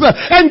truth.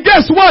 And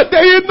guess what?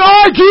 They didn't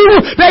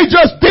argue. They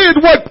just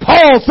did what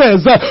Paul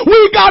says. We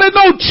gotta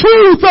know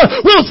truth.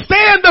 We'll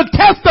stand the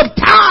test of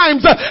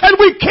times, and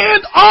we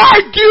can't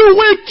argue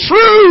with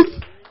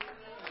truth.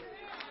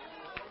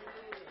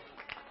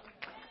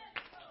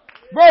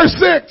 Verse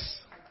 6.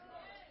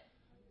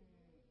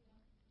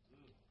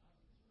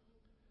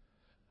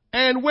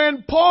 And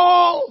when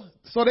Paul,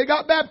 so they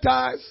got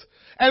baptized,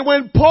 and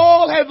when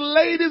Paul had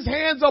laid his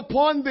hands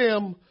upon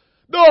them,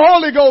 the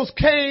Holy Ghost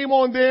came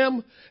on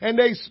them, and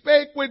they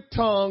spake with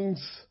tongues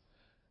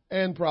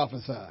and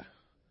prophesied.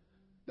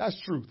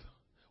 That's truth.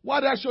 Why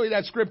did I show you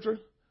that scripture?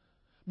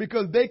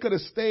 Because they could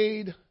have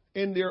stayed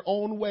in their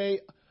own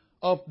way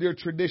of their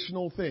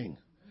traditional thing.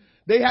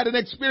 They had an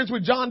experience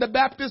with John the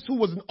Baptist, who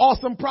was an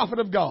awesome prophet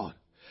of God.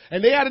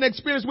 And they had an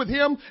experience with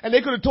him, and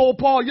they could have told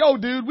Paul, yo,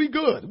 dude, we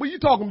good. What are you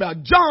talking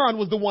about? John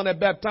was the one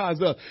that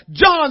baptized us.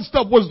 John's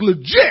stuff was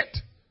legit.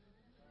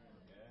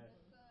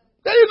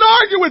 They didn't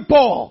argue with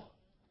Paul.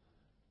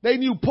 They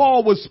knew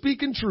Paul was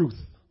speaking truth.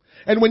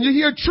 And when you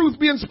hear truth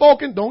being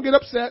spoken, don't get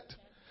upset.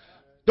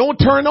 Don't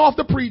turn off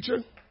the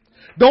preacher.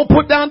 Don't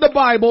put down the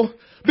Bible,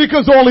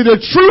 because only the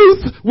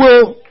truth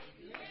will.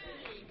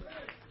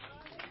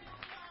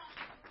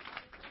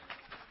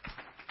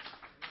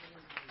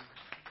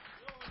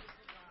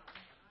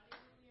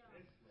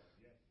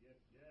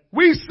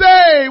 We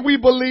say we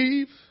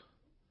believe,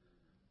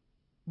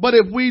 but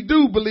if we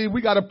do believe, we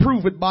got to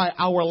prove it by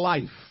our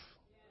life.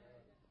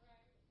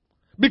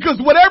 Because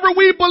whatever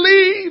we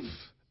believe,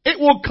 it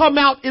will come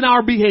out in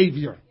our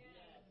behavior.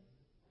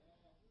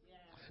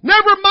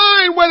 Never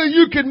mind whether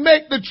you can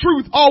make the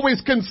truth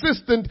always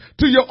consistent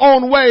to your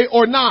own way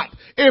or not.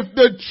 If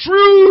the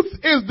truth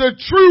is the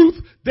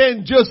truth,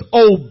 then just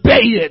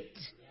obey it.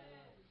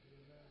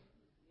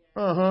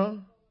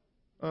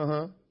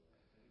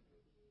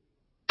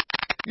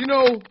 You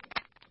know,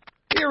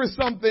 here is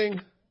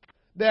something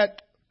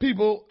that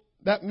people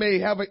that may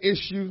have an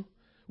issue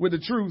with the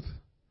truth.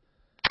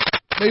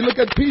 They look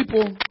at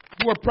people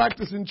who are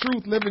practicing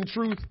truth, living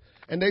truth,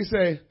 and they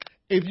say,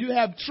 if you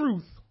have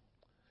truth,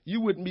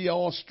 you wouldn't be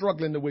all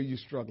struggling the way you're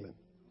struggling.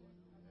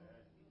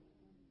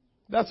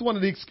 That's one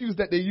of the excuses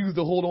that they use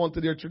to hold on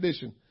to their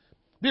tradition.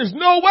 There's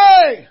no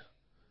way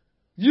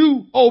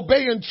you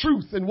obeying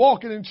truth and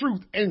walking in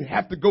truth and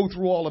have to go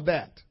through all of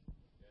that.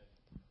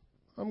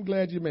 I'm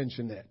glad you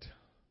mentioned that.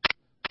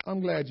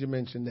 I'm glad you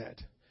mentioned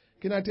that.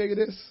 Can I tell you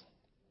this?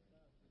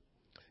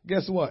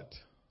 Guess what?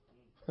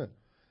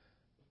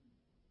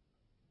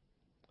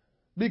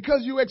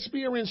 Because you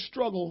experience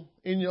struggle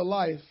in your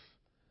life,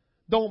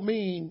 don't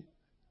mean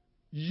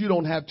you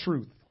don't have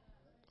truth.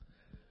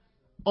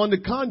 On the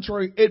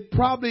contrary, it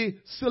probably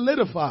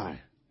solidifies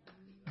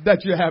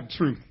that you have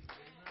truth.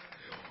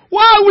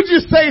 Why would you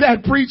say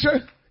that,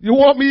 preacher? You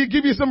want me to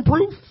give you some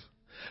proof?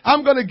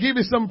 I'm going to give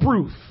you some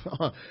proof.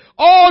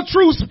 All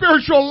true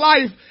spiritual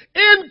life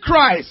in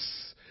Christ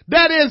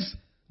that is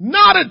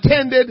not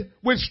attended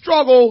with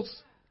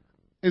struggles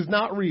is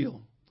not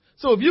real.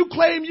 So if you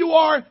claim you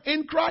are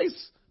in Christ,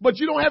 but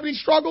you don't have any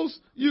struggles,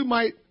 you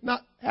might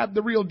not have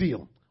the real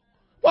deal.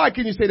 Why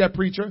can you say that,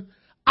 preacher?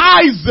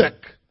 Isaac,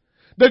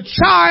 the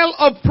child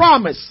of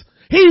promise,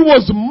 he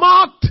was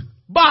mocked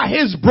by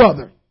his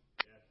brother.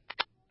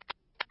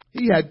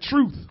 He had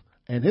truth,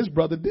 and his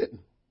brother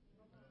didn't.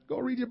 Go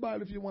read your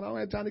Bible if you want. I don't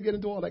have time to get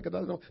into all that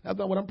because that's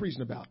not what I'm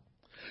preaching about.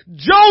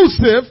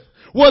 Joseph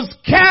was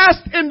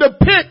cast in the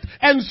pit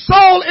and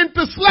sold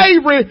into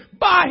slavery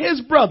by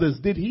his brothers.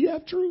 Did he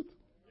have truth?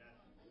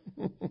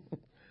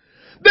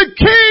 The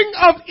king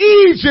of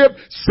Egypt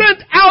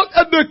sent out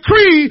a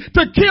decree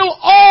to kill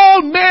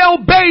all male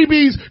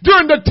babies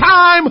during the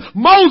time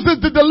Moses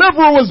the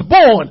deliverer was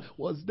born.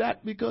 Was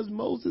that because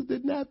Moses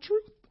didn't have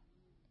truth?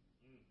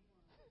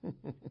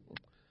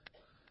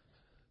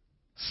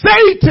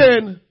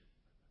 Satan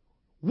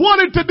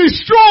wanted to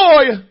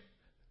destroy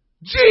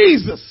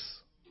Jesus.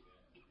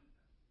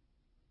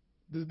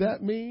 Does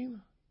that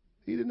mean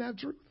he didn't have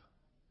truth?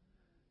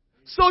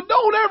 So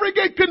don't ever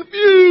get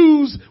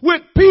confused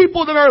with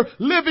people that are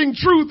living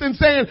truth and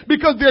saying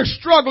because they're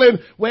struggling,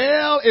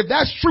 well, if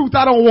that's truth,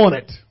 I don't want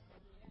it.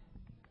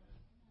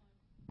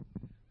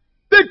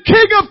 The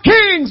King of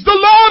Kings, the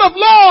Lord of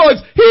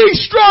Lords, he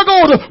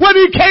struggled when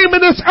he came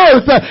in this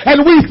earth.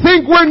 And we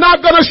think we're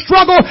not going to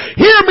struggle.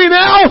 Hear me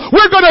now.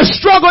 We're going to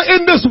struggle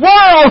in this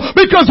world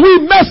because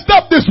we messed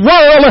up this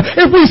world.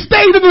 If we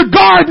stayed in the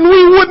garden,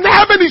 we wouldn't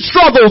have any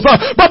struggles.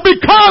 But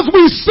because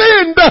we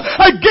sinned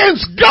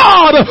against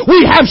God,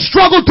 we have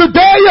struggle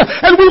today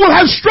and we will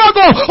have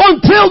struggle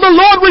until the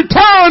Lord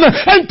return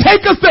and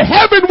take us to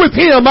heaven with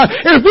him.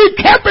 If we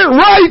kept it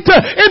right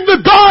in the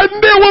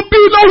garden, there will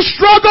be no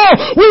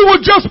struggle. We will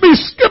just be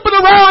skipping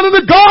around in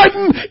the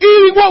garden,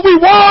 eating what we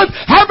want,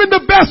 having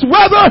the best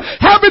weather,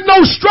 having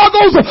no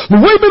struggles.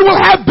 Women will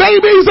have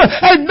babies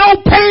and no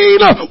pain.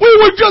 We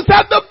will just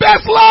have the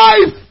best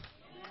life.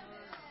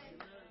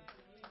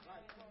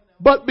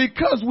 But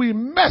because we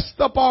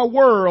messed up our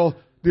world,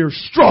 there's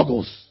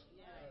struggles.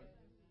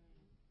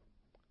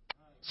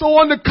 So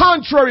on the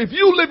contrary, if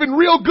you living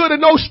real good and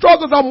no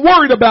struggles, I'm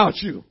worried about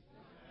you.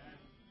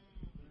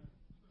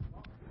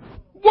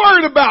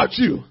 Worried about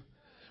you.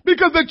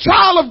 Because the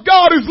child of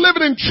God is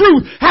living in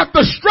truth have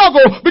to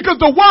struggle because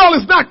the world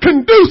is not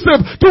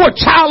conducive to a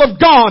child of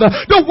God.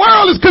 The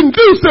world is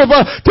conducive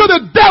to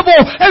the devil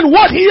and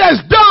what he has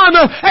done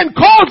and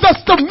caused us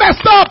to mess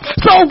up.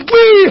 So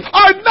we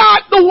are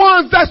not the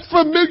ones that's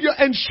familiar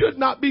and should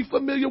not be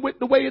familiar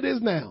with the way it is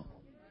now.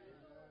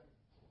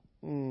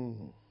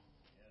 I'm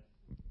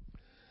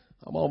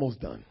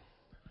almost done.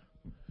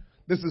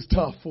 This is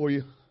tough for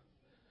you,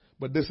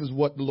 but this is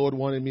what the Lord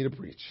wanted me to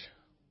preach.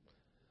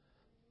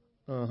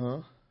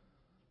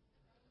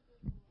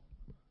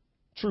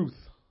 Truth.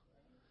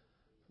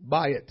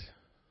 Buy it.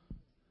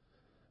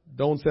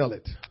 Don't sell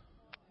it.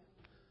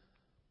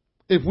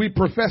 If we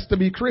profess to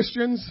be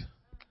Christians,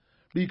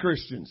 be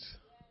Christians.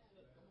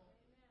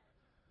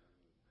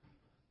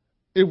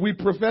 If we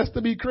profess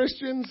to be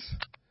Christians,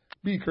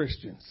 be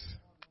Christians.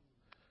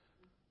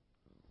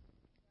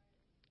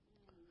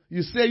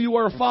 You say you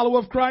are a follower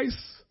of Christ,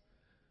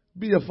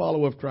 be a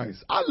follower of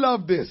Christ. I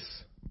love this.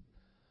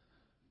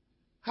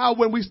 How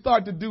when we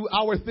start to do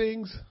our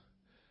things,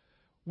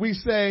 we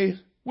say,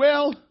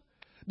 well,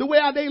 the way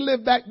they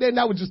lived back then,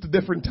 that was just a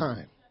different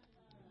time.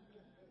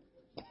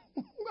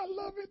 I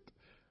love it.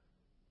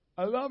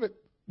 I love it.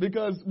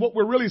 Because what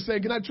we're really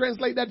saying, can I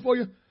translate that for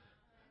you?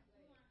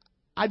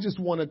 I just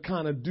want to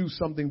kind of do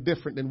something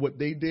different than what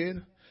they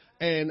did.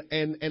 And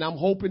I'm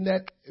hoping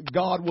that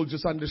God will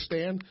just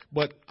understand.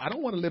 But I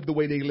don't want to live the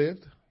way they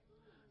lived.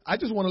 I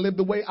just want to live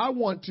the way I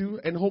want to.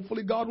 And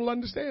hopefully God will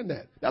understand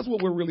that. That's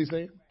what we're really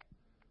saying.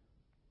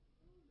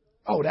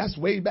 Oh, that's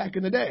way back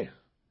in the day.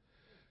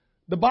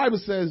 The Bible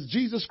says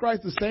Jesus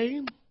Christ the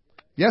same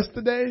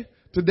yesterday,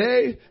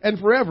 today, and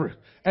forever.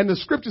 And the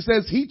scripture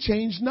says he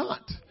changed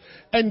not.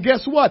 And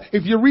guess what?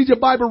 If you read your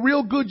Bible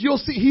real good,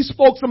 you'll see he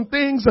spoke some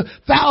things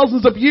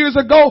thousands of years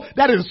ago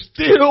that is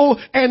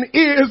still and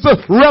is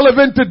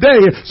relevant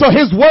today. So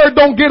his word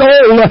don't get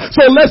old.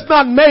 So let's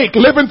not make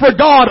living for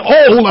God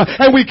old.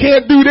 And we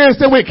can't do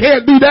this and we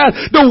can't do that.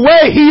 The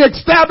way he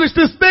established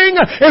this thing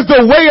is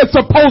the way it's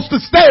supposed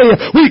to stay.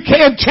 We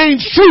can't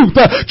change truth.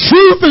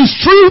 Truth is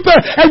truth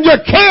and you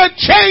can't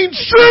change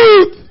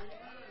truth.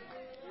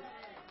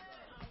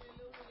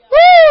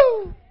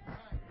 Woo!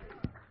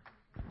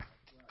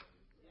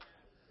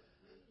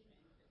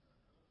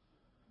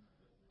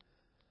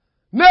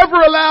 Never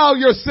allow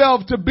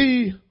yourself to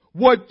be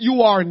what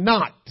you are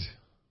not.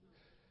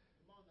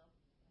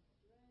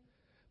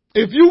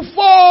 If you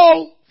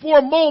fall for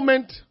a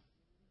moment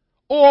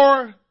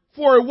or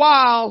for a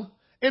while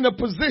in a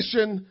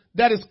position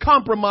that is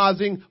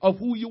compromising of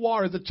who you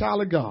are as a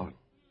child of God,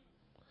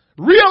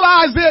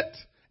 realize it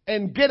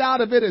and get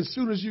out of it as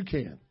soon as you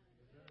can.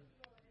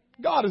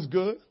 God is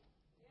good.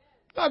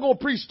 I'm not going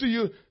to preach to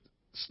you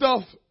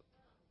stuff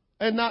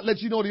and not let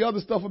you know the other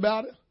stuff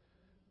about it.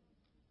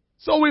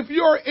 So if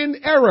you're in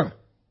error,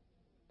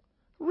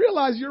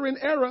 realize you're in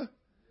error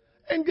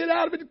and get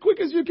out of it as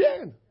quick as you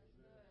can.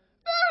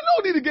 There's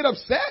no need to get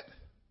upset.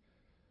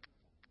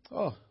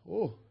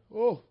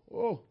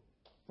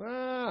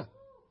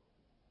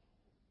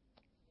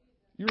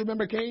 You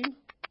remember Cain?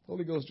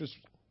 Holy Ghost just,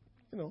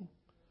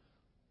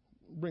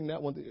 bring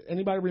that one.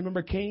 Anybody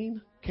remember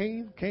Cain?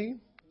 Cain?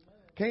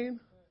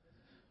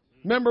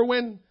 Remember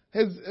when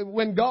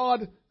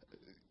God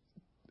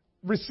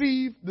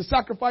received the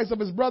sacrifice of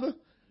his brother?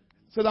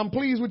 Said, I'm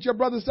pleased with your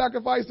brother's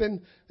sacrifice,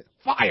 and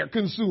fire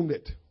consumed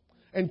it.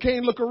 And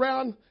Cain looked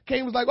around.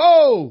 Cain was like,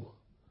 oh,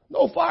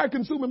 no fire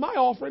consuming my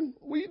offering.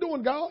 What are you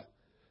doing, God?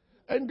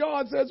 And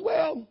God says,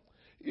 well,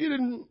 you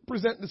didn't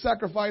present the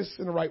sacrifice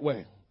in the right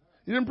way.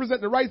 You didn't present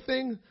the right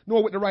thing,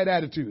 nor with the right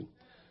attitude.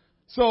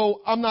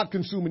 So I'm not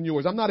consuming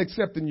yours. I'm not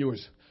accepting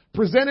yours.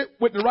 Present it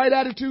with the right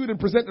attitude and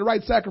present the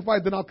right sacrifice,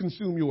 then I'll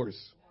consume yours.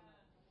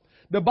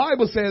 The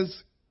Bible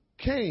says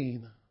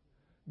Cain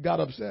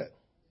got upset.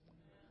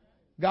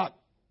 Got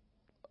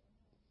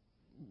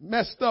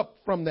messed up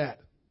from that.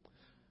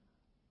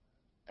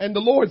 And the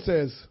Lord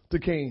says to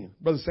Cain,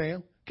 Brother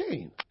Sam,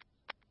 Cain,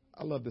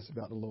 I love this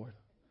about the Lord.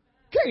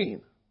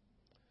 Cain,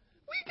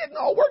 we getting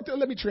all worked up.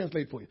 Let me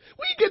translate for you.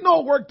 We getting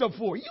all worked up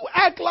for you. You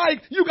act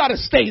like you got to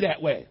stay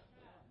that way.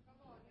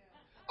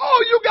 All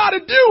you got to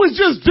do is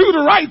just do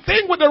the right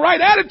thing with the right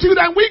attitude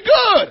and we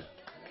good.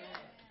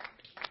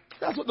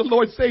 That's what the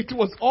Lord say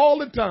to us all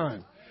the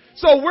time.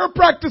 So we're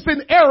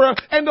practicing error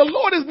and the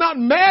Lord is not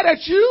mad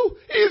at you.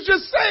 He's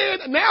just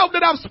saying, now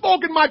that I've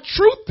spoken my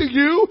truth to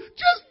you,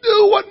 just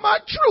do what my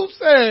truth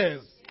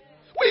says.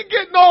 We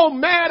getting all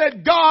mad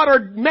at God or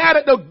mad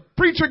at the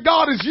preacher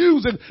God is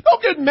using.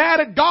 Don't get mad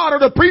at God or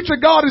the preacher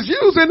God is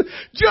using.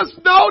 Just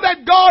know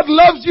that God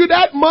loves you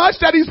that much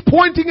that He's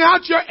pointing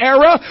out your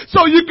error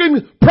so you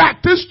can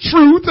practice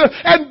truth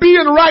and be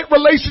in right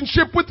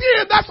relationship with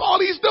Him. That's all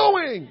He's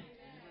doing.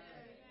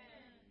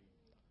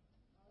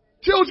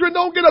 Children,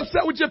 don't get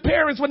upset with your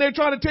parents when they're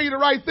trying to tell you the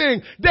right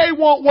thing. They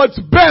want what's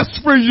best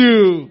for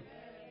you.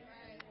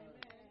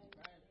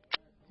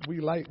 We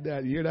like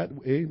that. You hear that?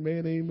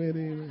 Amen, amen,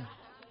 amen.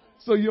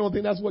 So you don't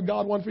think that's what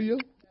God wants for you?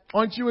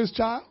 Aren't you His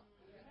child?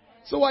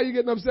 So why are you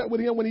getting upset with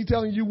Him when He's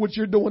telling you what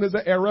you're doing is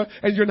an error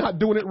and you're not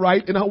doing it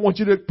right and I want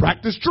you to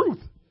practice truth?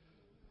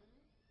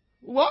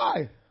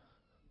 Why?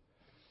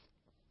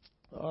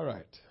 All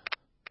right.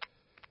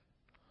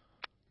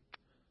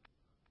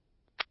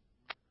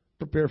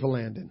 Prepare for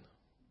landing.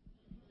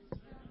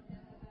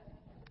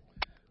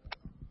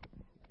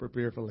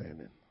 Prepare for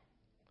landing.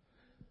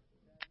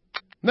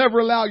 Never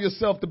allow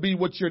yourself to be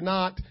what you're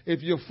not.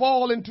 If you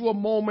fall into a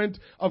moment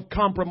of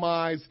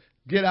compromise,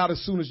 get out as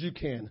soon as you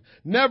can.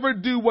 Never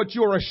do what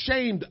you're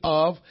ashamed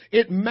of.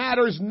 It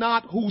matters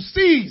not who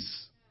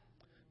sees.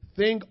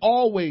 Think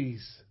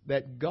always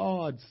that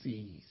God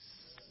sees.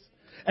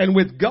 And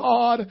with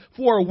God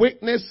for a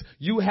witness,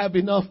 you have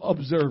enough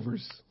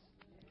observers.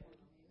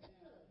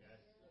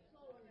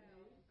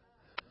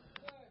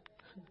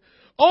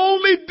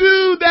 Only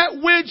do that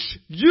which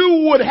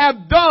you would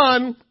have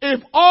done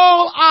if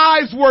all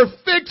eyes were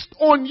fixed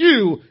on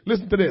you.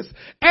 Listen to this.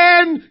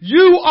 And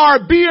you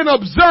are being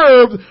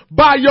observed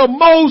by your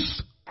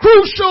most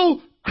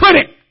crucial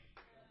critic.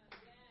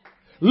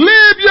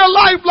 Live your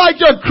life like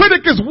your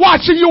critic is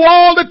watching you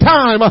all the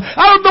time.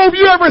 I don't know if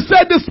you ever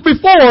said this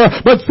before,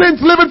 but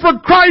since living for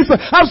Christ,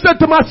 I've said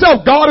to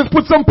myself, God has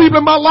put some people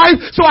in my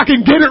life so I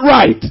can get it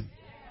right.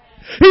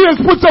 He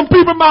has put some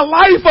people in my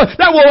life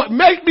that will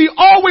make me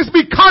always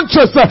be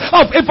conscious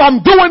of if I'm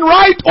doing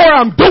right or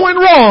I'm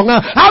doing wrong.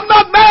 I'm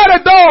not mad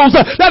at those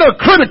that are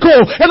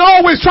critical and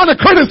always trying to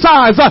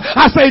criticize.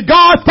 I say,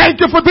 God,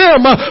 thank you for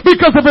them,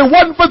 because if it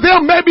wasn't for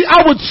them, maybe I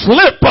would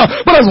slip. But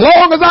as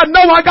long as I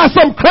know I got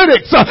some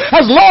critics,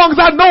 as long as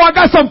I know I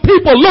got some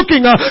people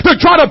looking to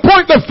try to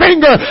point the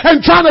finger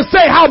and trying to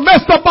say how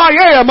messed up I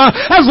am,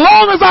 as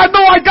long as I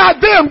know I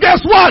got them,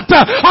 guess what?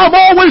 I'm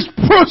always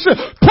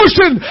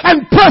pushing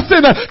and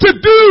pressing to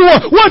do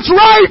what's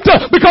right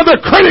because the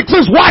critics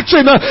is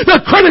watching.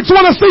 The critics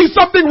want to see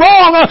something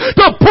wrong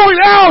to point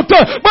out,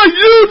 but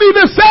you need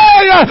to say,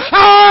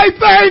 I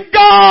thank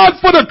God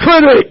for the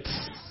critics.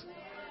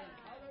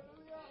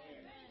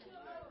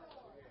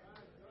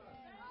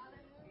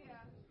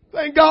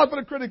 Thank God for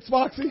the critics,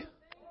 Foxy.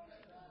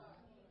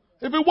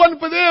 If it wasn't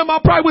for them, I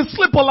probably would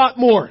slip a lot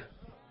more.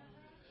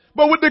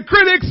 But with the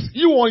critics,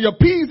 you on your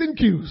P's and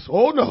Q's.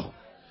 Oh no.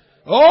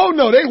 Oh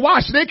no, they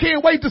watch. They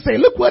can't wait to say,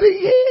 look what he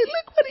did.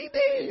 Look what he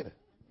did.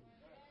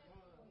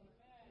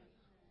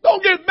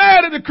 Don't get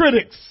mad at the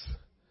critics.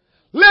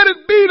 Let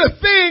it be the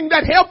thing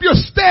that help you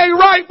stay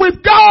right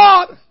with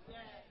God.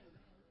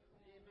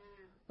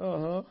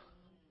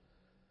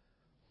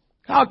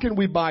 How can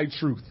we buy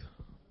truth?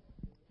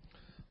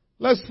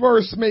 Let's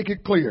first make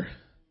it clear.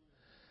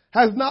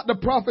 Has not the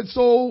prophet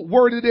so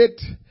worded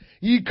it?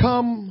 Ye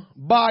come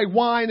buy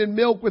wine and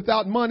milk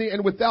without money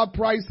and without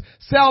price.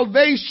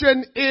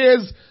 Salvation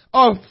is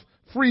a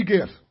free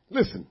gift.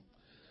 Listen.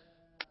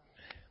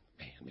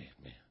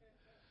 Man.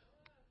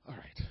 All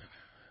right.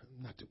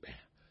 Not too bad.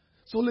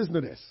 So listen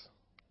to this.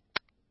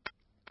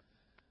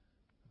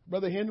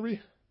 Brother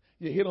Henry,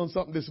 you hit on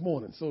something this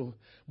morning. So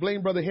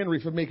blame Brother Henry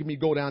for making me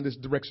go down this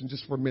direction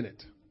just for a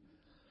minute.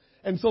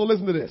 And so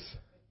listen to this.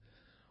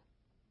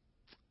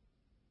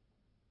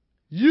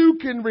 You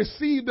can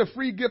receive the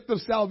free gift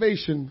of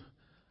salvation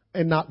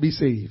and not be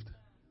saved.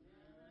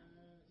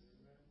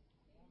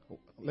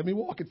 Let me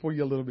walk it for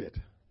you a little bit.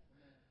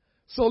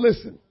 So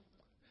listen,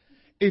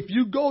 if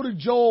you go to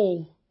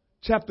Joel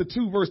chapter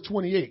 2 verse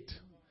 28,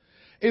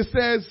 it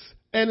says,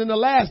 and in the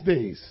last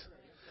days,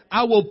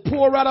 I will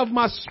pour out of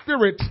my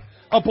spirit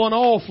upon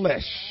all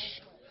flesh.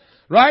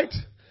 Right?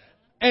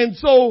 And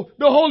so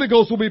the Holy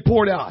Ghost will be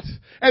poured out.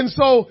 And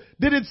so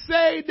did it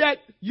say that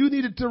you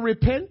needed to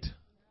repent?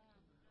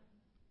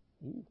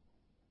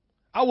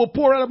 I will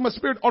pour out of my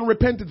spirit on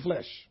repentant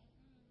flesh.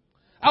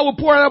 I will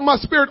pour out of my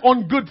spirit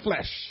on good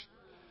flesh.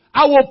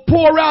 I will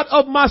pour out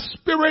of my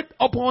spirit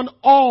upon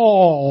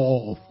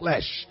all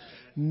flesh.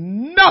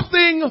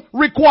 Nothing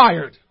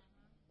required.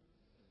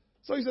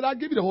 So he said, I'll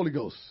give you the Holy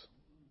Ghost.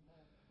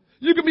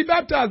 You can be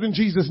baptized in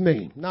Jesus'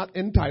 name. Not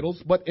in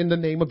titles, but in the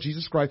name of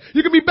Jesus Christ.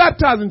 You can be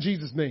baptized in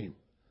Jesus' name.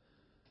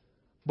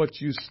 But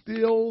you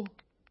still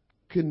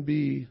can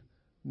be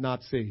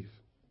not saved.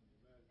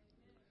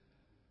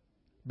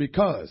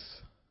 Because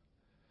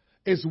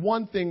it's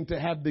one thing to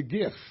have the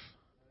gift.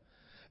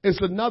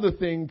 It's another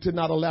thing to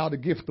not allow the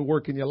gift to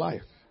work in your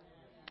life.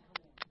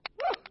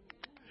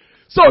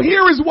 So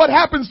here is what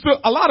happens to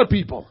a lot of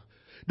people.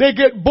 They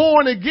get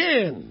born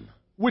again,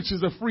 which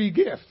is a free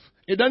gift.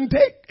 It doesn't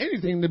take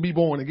anything to be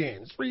born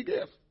again. It's a free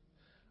gift.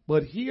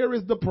 But here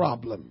is the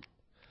problem.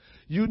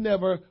 You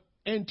never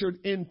entered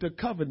into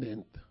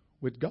covenant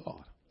with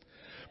God.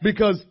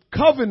 Because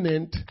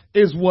covenant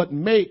is what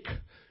make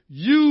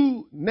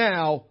you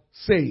now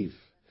saved.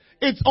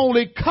 It's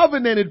only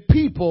covenanted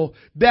people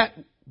that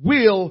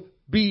will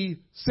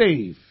be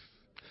saved.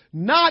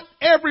 Not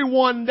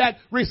everyone that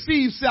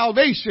receives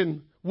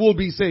salvation will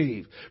be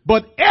saved,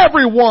 but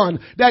everyone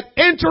that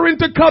enter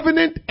into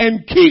covenant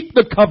and keep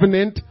the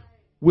covenant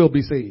will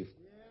be saved.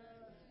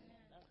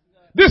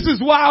 This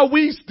is why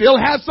we still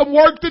have some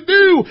work to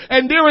do,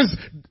 and there is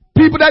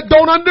people that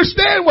don't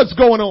understand what's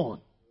going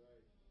on.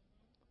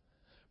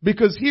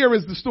 Because here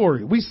is the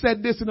story. We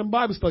said this in a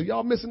Bible study.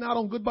 Y'all missing out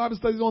on good Bible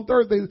studies on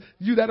Thursdays.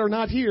 You that are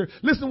not here,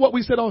 listen to what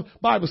we said on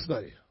Bible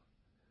study.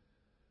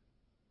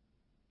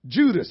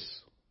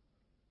 Judas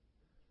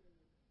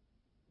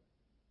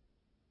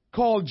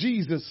called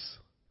Jesus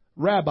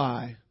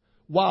Rabbi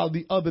while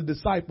the other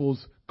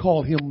disciples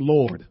called him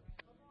Lord.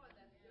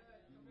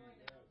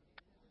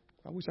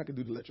 I wish I could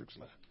do the electric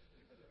slide.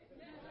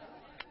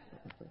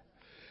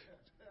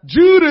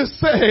 Judas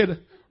said,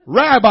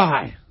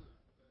 Rabbi.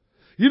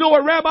 You know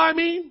what rabbi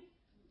mean?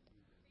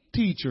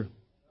 Teacher.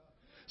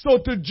 So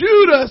to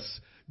Judas,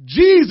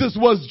 Jesus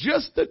was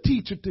just a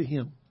teacher to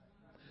him.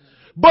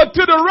 But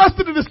to the rest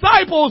of the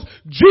disciples,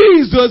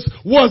 Jesus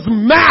was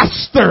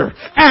master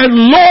and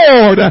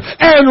Lord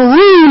and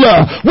ruler.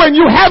 When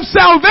you have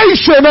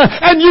salvation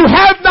and you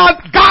have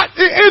not got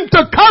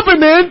into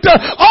covenant,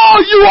 all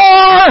you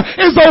are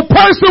is a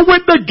person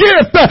with the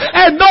gift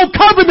and no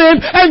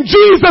covenant, and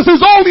Jesus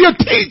is only a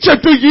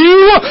teacher to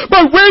you.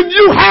 But when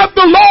you have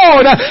the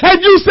Lord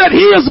and you said,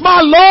 He is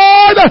my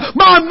Lord,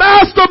 my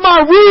master,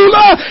 my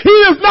ruler, He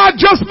is not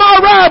just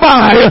my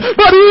rabbi,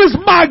 but He is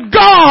my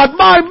God,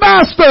 my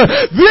master.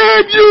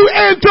 Then you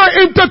enter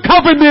into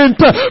covenant,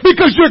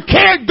 because you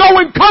can't go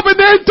in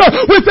covenant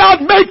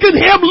without making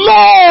Him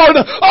Lord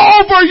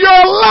over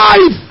your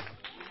life.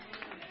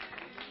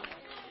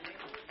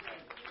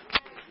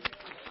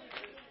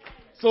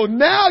 So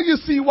now you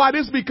see why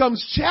this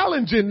becomes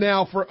challenging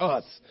now for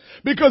us.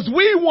 Because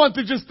we want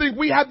to just think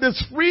we have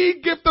this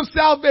free gift of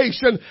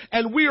salvation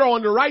and we are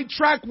on the right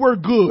track, we're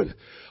good.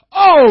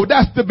 Oh,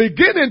 that's the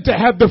beginning to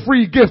have the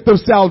free gift of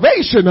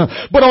salvation.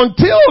 But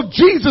until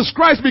Jesus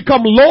Christ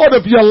become Lord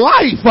of your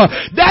life,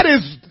 that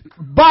is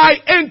by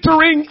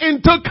entering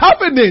into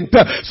covenant.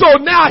 So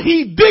now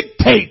He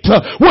dictates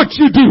what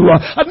you do.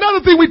 Another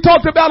thing we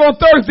talked about on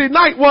Thursday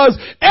night was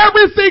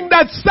everything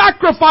that's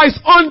sacrificed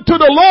unto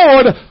the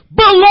Lord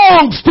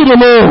belongs to the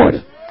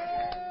Lord.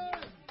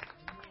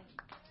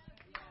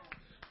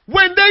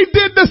 When they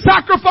did the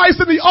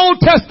sacrifice in the Old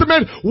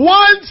Testament,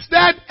 once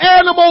that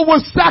animal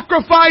was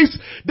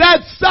sacrificed,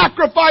 that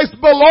sacrifice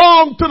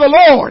belonged to the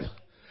Lord.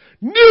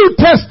 New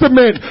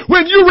Testament,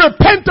 when you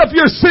repent of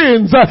your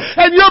sins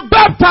and you're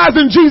baptized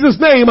in Jesus'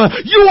 name,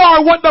 you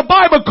are what the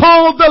Bible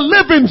calls the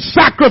living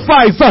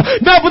sacrifice.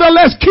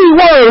 Nevertheless, key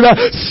word,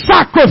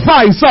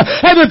 sacrifice.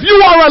 And if you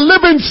are a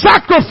living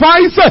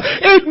sacrifice,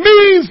 it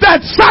means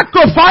that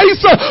sacrifice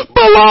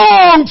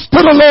belongs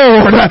to the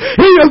Lord.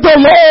 He is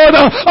the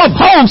Lord of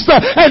hosts,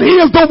 and He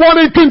is the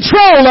one in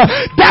control.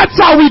 That's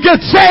how we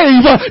get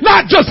saved,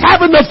 not just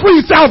having the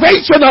free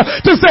salvation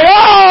to say,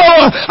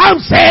 oh, I'm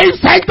saved,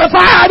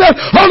 sanctified,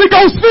 Holy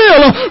Ghost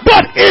filled,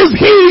 but is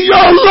He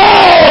your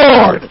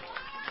Lord?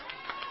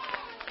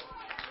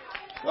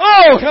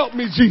 Oh, help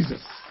me,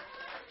 Jesus.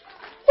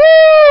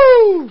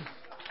 Woo!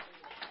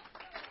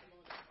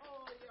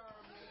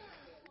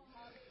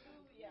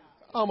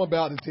 I'm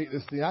about to take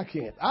this thing. I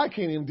can't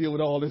even deal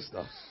with all this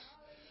stuff.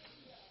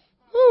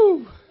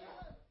 Woo!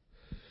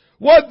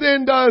 What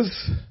then does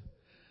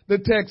the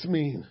text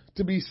mean?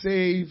 To be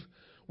saved,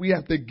 we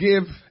have to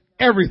give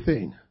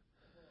everything.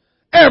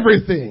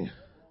 Everything.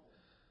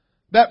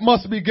 That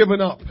must be given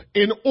up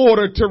in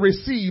order to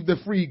receive the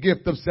free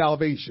gift of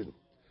salvation.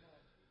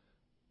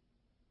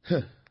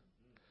 All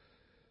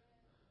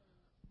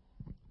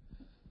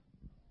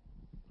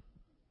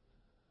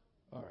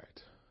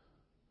right.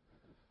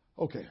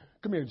 Okay.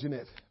 Come here,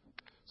 Jeanette.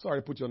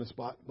 Sorry to put you on the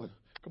spot, but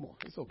come on.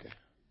 It's okay.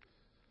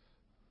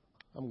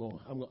 I'm going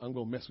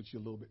to mess with you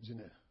a little bit,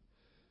 Jeanette.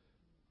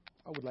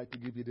 I would like to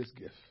give you this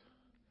gift.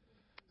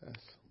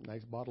 That's a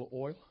nice bottle of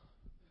oil.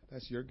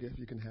 That's your gift.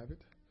 You can have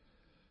it.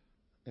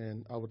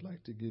 And I would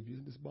like to give you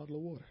this bottle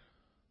of water.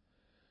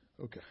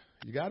 Okay.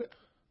 You got it?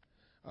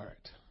 All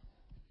right.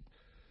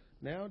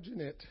 Now,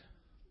 Jeanette,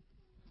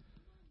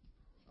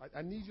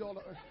 I need y'all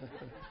to...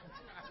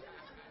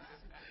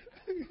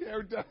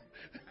 Every time.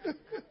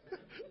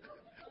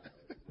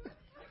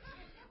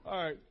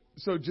 All right.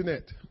 So,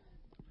 Jeanette,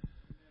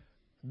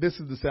 this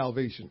is the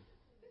salvation.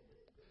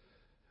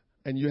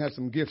 And you have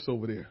some gifts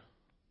over there.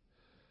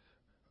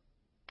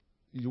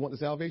 You want the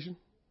salvation?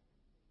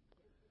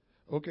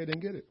 Okay, then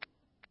get it.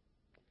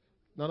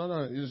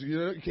 No.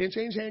 You can't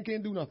change hand,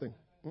 can't do nothing.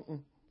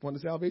 Want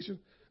the salvation?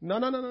 No.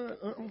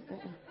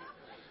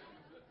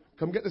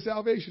 Come get the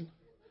salvation.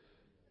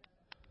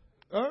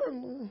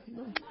 No,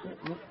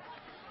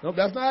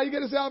 that's not how you get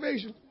the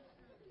salvation.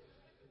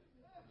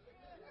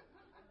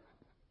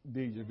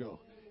 There you go.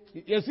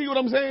 You see what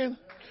I'm saying?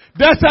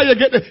 That's how you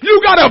get it. You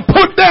gotta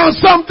put down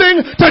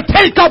something to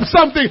take up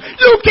something.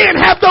 You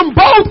can't have them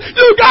both.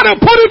 You gotta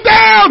put it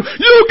down.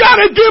 You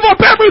gotta give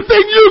up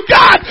everything you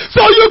got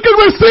so you can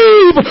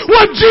receive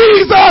what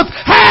Jesus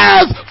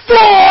has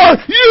for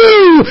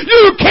you.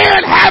 You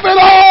can't have it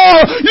all.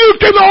 You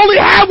can only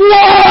have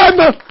one.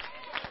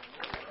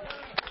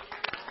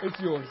 It's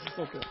yours. It's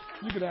okay.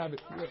 You can have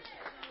it. Yeah.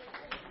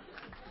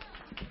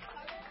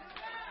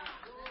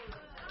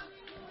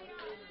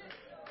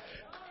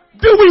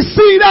 Do we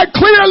see that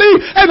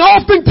clearly? And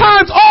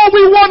oftentimes all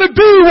we want to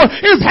do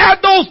is have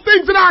those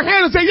things in our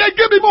hand and say, yeah,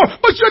 give me more.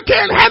 But you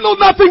can't handle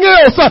nothing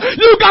else.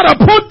 You got to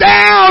put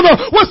down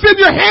what's in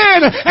your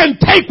hand and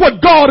take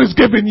what God has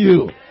given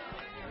you.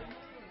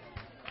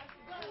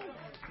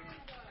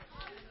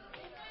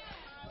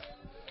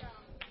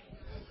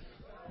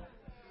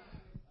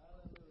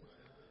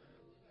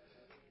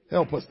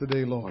 Help us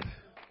today, Lord.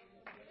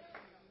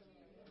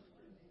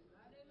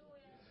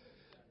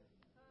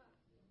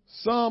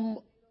 Some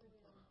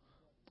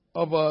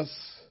of us,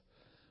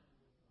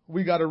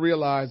 we got to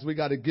realize we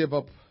got to give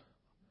up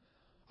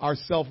our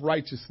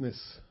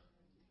self-righteousness.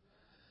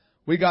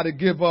 We got to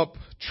give up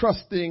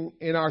trusting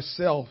in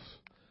ourselves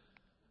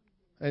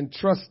and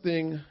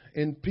trusting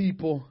in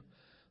people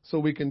so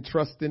we can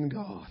trust in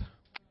God.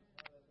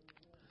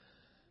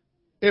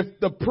 If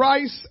the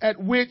price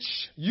at which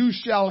you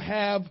shall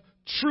have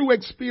true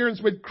experience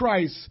with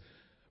Christ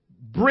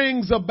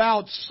brings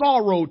about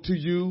sorrow to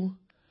you,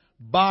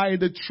 buy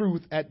the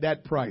truth at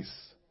that price.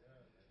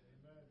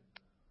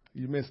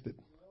 You missed it.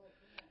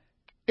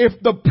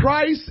 If the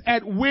price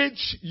at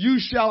which you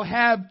shall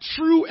have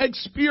true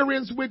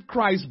experience with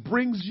Christ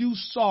brings you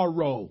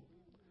sorrow,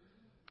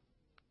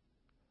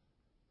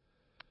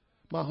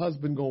 my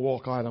husband gonna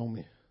walk out on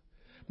me.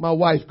 My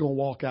wife gonna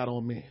walk out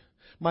on me.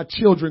 My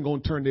children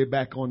gonna turn their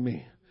back on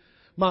me.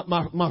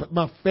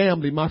 My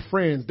family, my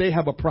friends, they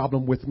have a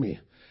problem with me.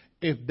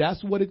 If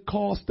that's what it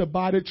costs to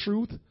buy the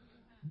truth,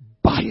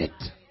 buy it.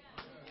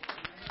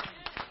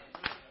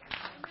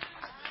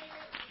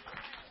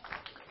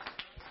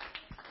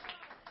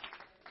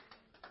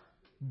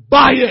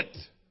 Buy it.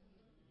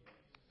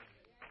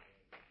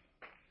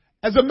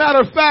 As a matter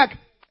of fact,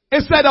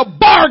 it's at a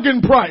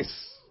bargain price.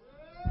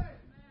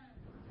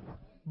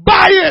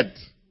 Buy it.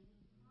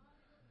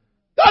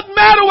 Doesn't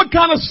matter what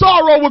kind of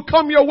sorrow will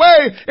come your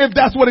way. If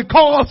that's what it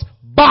costs,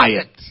 buy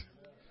it.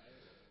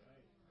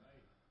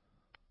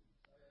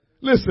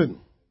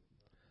 Listen,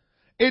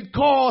 it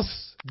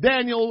costs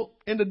Daniel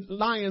in the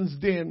lion's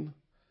den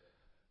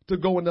to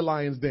go in the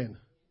lion's den.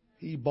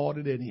 He bought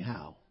it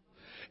anyhow.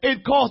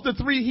 It cost the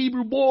 3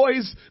 Hebrew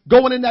boys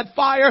going in that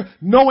fire,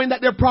 knowing that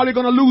they're probably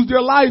going to lose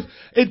their life.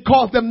 It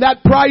cost them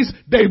that price.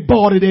 They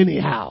bought it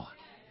anyhow.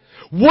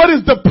 What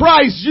is the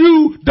price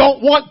you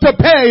don't want to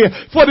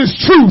pay for this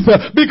truth?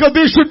 Because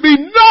there should be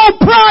no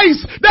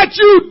price that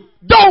you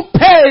don't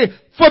pay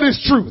for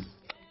this truth.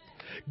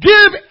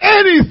 Give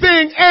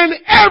anything and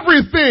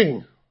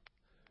everything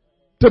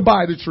to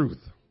buy the truth.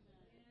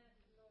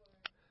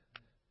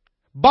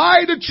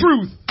 Buy the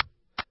truth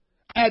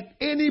at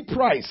any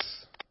price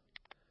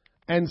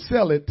and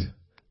sell it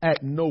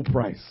at no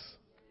price.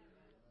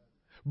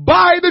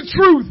 Buy the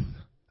truth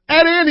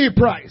at any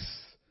price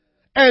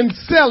and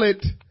sell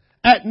it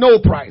at no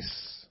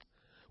price.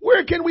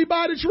 Where can we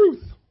buy the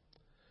truth?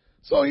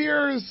 So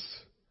here's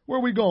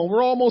where we're going.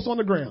 We're almost on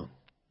the ground.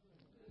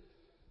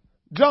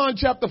 John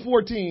chapter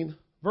 14,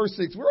 verse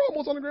 6. We're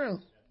almost on the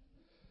ground.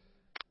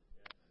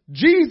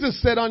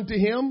 Jesus said unto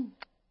him,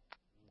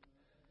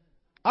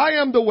 I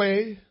am the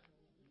way,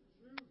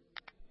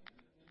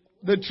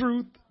 the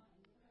truth,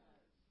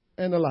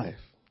 and the life.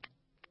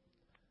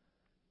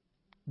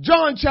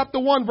 John chapter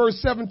 1, verse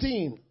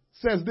 17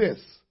 says this.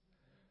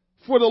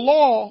 For the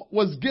law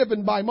was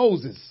given by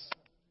Moses,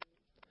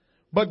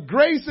 but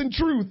grace and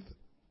truth.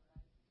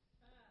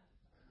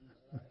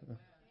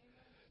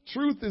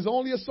 Truth is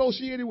only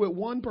associated with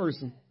one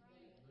person.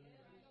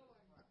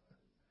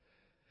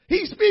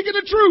 He's speaking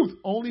the truth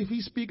only if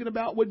he's speaking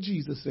about what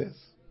Jesus says.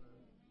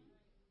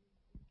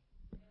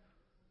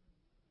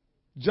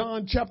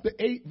 John chapter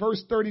 8,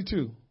 verse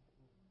 32.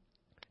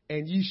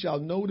 And ye shall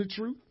know the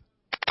truth,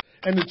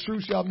 and the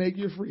truth shall make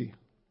you free.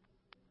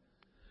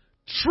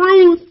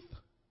 Truth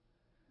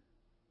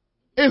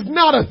is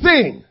not a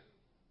thing.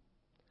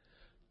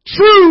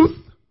 Truth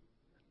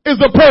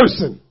is a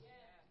person.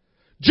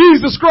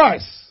 Jesus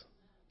Christ.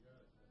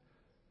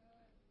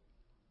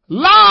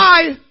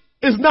 Lie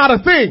is not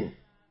a thing.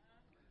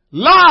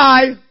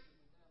 Lie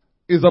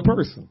is a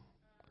person.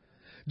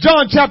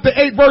 John chapter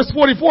 8 verse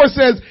 44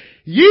 says,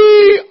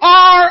 ye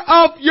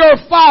are of your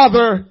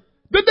father,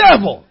 the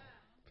devil,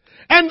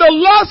 and the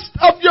lust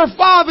of your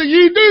father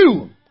ye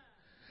do.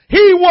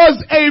 He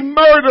was a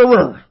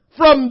murderer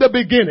from the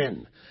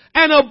beginning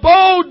and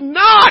abode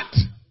not.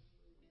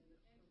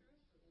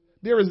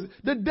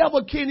 The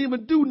devil can't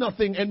even do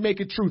nothing and make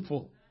it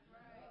truthful.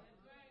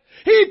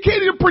 He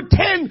can't even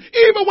pretend.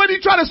 Even when he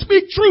try to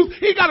speak truth,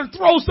 he got to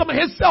throw some of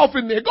himself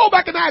in there. Go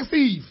back and ask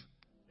Eve.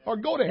 Or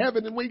go to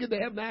heaven, and when you get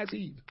to heaven, ask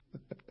Eve.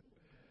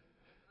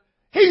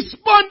 He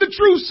spun the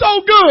truth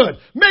so good,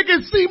 make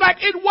it seem like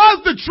it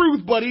was the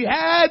truth, but he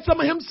had some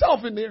of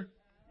himself in there.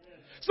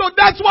 So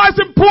that's why it's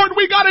important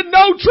we got to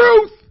know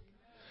truth.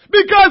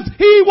 Because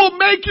he will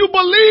make you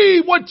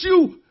believe what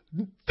you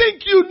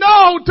think you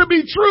know to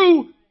be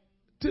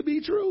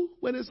true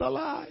when it's a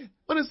lie,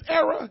 when it's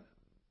error.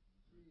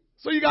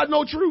 So you got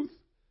no truth.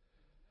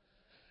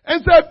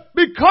 And said,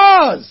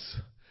 because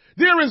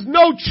there is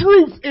no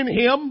truth in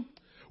him,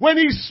 when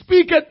he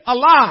speaketh a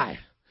lie,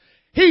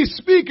 he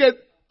speaketh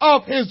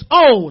of his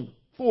own,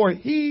 for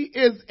he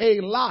is a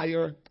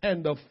liar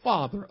and the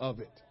father of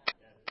it.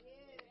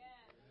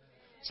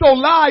 So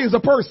lie is a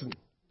person,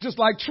 just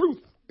like truth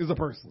is a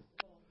person.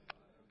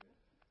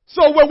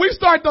 So when we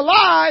start to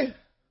lie,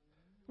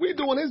 we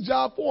doing his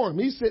job for him.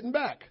 He's sitting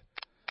back.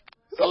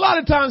 A lot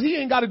of times he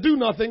ain't got to do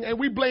nothing and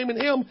we blaming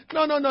him.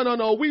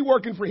 No. We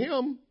working for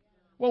him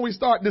when we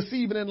start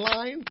deceiving and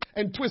lying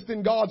and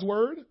twisting God's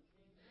word.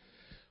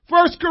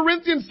 1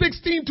 Corinthians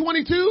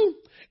 16:22.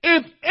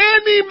 If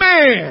any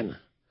man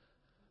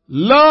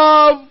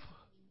love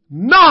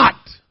not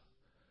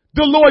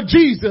the Lord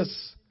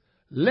Jesus,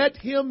 let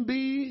him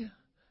be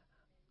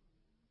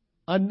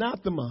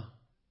anathema.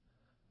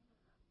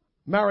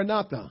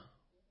 Maranatha.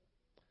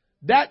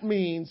 That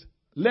means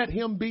let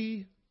him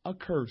be a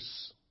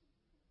curse.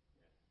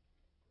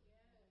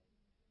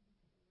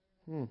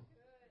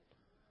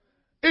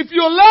 If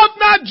you love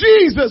not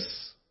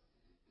Jesus,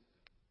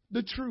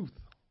 the truth,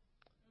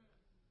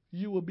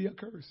 you will be a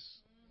curse.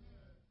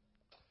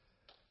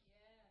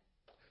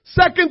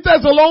 2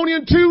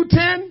 Thessalonians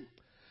 2:10,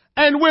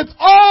 and with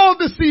all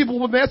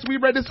deceivableness, we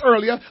read this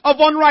earlier, of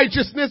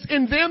unrighteousness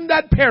in them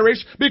that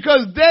perish,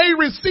 because they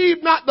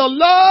receive not the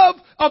love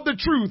of the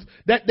truth,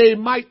 that they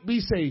might be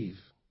saved.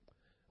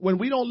 When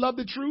we don't love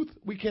the truth,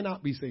 we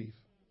cannot be saved.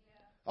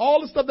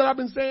 All the stuff that I've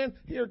been saying,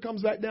 here it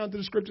comes back down to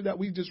the scripture that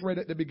we just read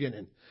at the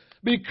beginning.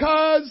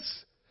 Because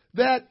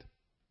that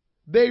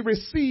they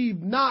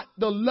receive not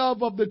the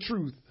love of the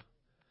truth,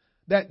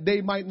 that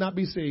they might not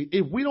be saved.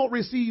 If we don't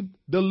receive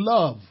the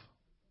love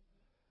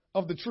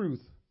of the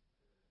truth,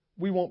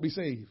 we won't be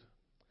saved.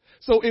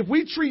 So if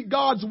we treat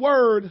God's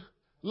word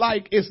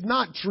like it's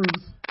not truth,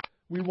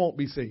 we won't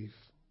be saved.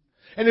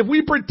 And if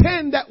we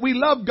pretend that we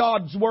love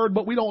God's word,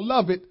 but we don't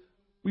love it,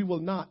 we will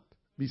not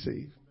be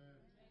saved.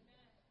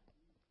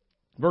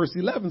 Verse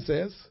 11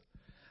 says,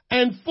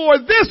 and for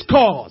this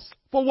cause,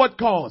 for what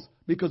cause?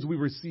 Because we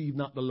receive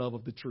not the love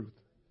of the truth.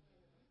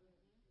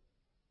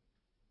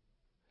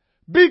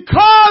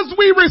 Because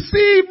we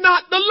receive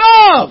not the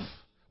love,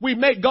 we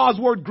make God's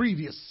word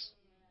grievous.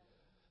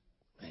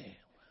 Man,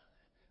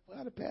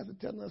 why the pastor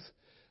telling us,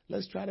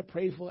 let's try to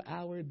pray for an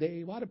hour a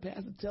day? Why the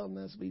pastor telling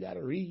us we got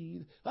to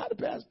read? Why the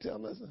pastor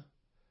telling us?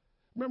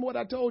 Remember what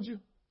I told you?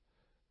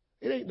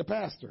 It ain't the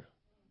pastor.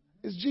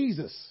 It's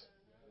Jesus.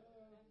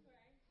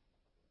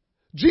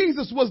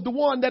 Jesus was the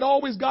one that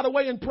always got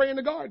away and pray in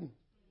the garden.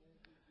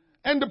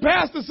 And the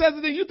pastor says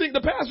it, and you think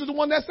the pastor's the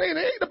one that's saying it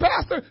ain't the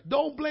pastor.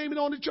 Don't blame it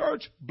on the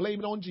church. Blame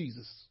it on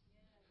Jesus.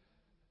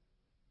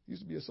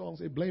 Used to be a song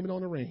say, blame it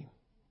on the rain.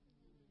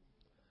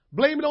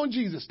 Blame it on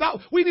Jesus.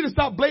 We need to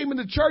stop blaming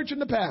the church and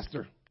the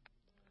pastor.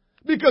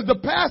 Because the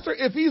pastor,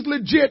 if he's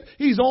legit,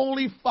 he's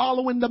only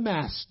following the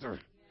master.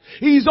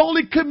 He's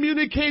only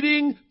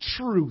communicating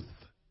truth.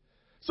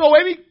 So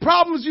any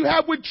problems you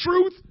have with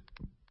truth,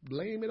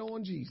 blame it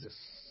on Jesus.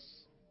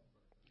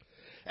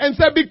 And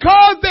said,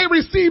 because they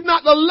receive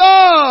not the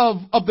love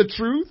of the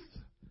truth,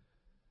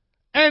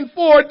 and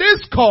for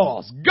this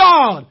cause,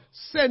 God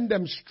send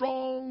them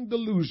strong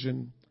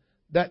delusion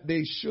that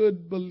they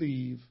should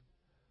believe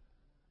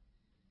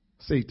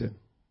Satan.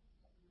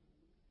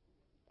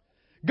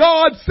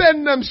 God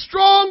send them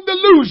strong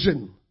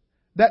delusion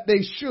that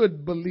they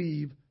should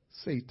believe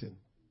Satan.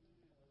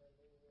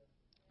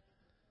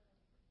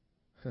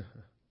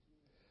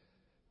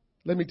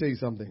 Let me tell you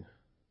something.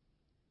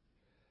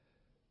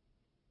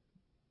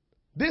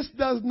 This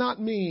does not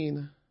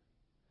mean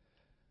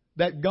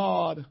that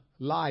God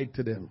lied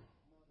to them,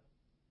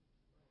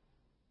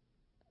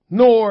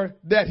 nor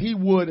that he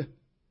would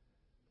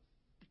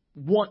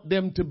want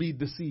them to be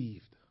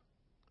deceived.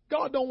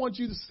 God don't want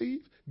you to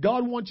deceive.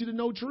 God wants you to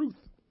know truth.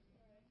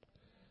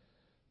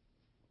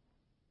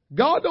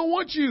 God don't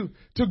want you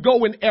to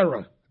go in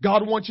error.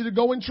 God wants you to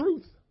go in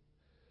truth.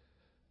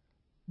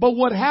 But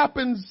what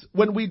happens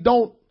when we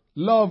don't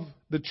love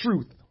the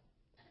truth?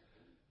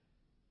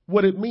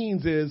 What it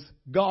means is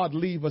God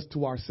leave us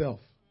to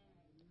ourselves.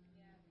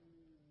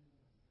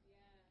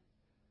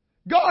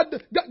 God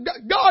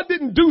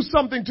didn't do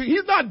something to you.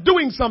 He's not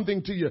doing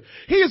something to you.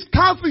 He is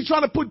constantly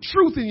trying to put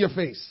truth in your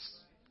face.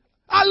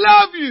 I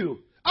love you.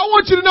 I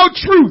want you to know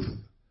truth.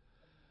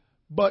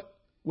 But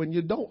when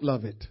you don't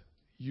love it,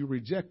 you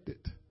reject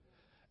it.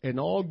 And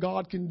all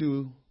God can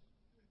do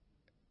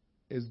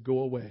is go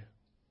away.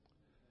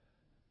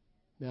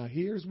 Now,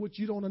 here's what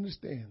you don't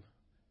understand,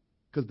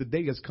 because the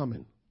day is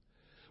coming.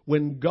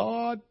 When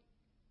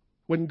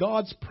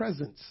God's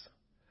presence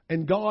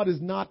and God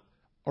is not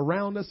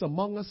around us,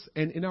 among us,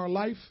 and in our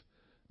life,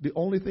 the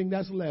only thing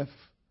that's left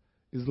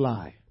is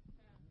lie.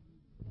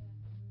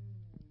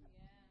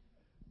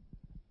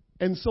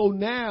 And so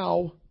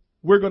now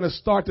we're going to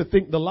start to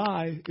think the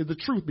lie is the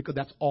truth because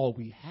that's all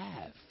we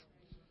have.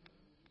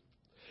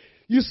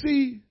 You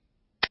see,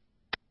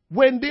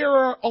 when there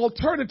are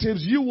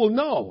alternatives, you will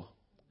know.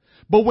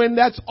 But when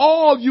that's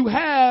all you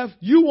have,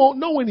 you won't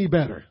know any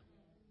better.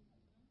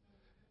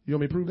 You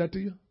want me to prove that to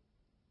you?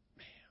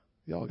 Man,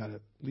 y'all got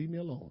to leave me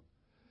alone.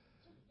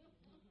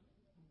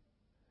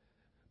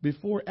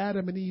 Before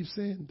Adam and Eve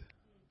sinned,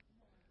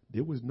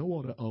 there was no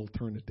other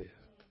alternative.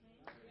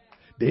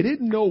 They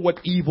didn't know what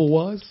evil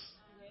was.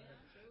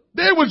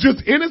 They were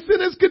just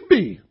innocent as could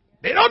be.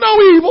 They don't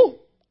know evil.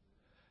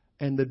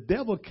 And the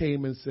devil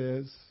came and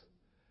says,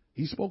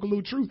 he spoke a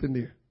little truth in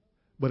there.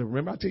 But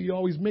remember, I tell you,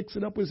 always mix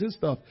it up with his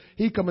stuff.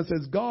 He come and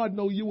says, God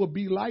know you will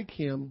be like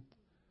him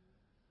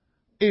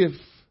if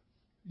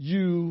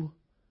you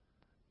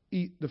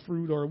eat the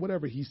fruit or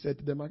whatever he said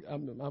to them.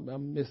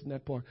 I'm missing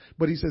that part.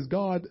 But he says,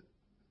 God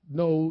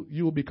know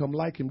you will become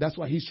like him. That's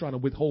why he's trying to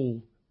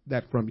withhold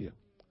that from you.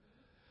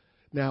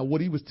 Now,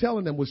 what he was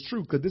telling them was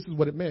true, because this is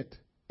what it meant.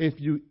 If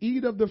you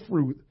eat of the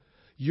fruit,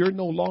 you're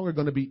no longer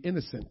going to be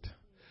innocent.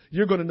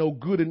 You're going to know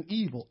good and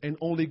evil, and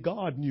only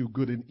God knew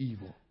good and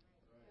evil.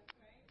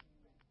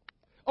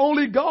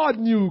 Only God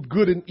knew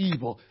good and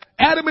evil.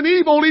 Adam and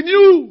Eve only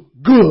knew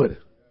good.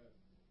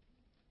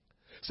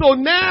 So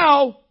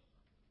now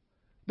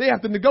they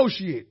have to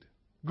negotiate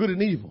good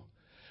and evil.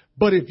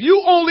 But if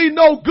you only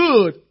know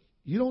good,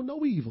 you don't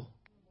know evil.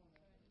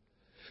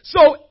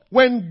 So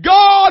when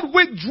God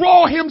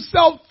withdraw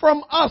himself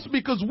from us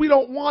because we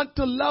don't want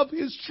to love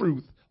his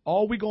truth,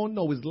 all we're going to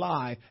know is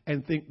lie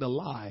and think the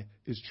lie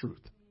is truth.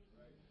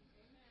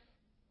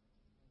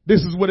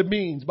 This is what it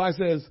means. Bible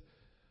says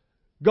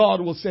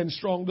God will send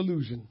strong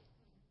delusion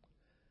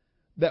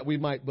that we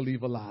might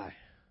believe a lie.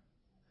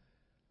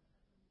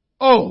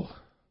 Oh,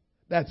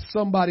 that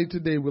somebody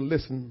today will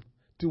listen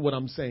to what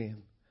I'm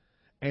saying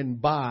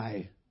and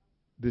buy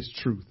this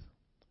truth.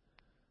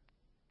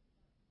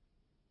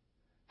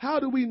 How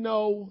do we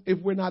know if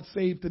we're not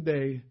saved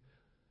today,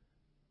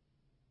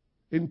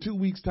 in 2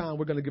 weeks' time,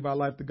 we're going to give our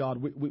life to God,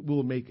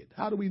 we'll make it?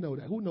 How do we know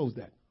that? Who knows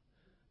that?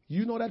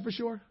 You know that for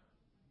sure?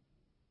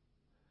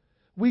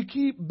 We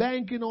keep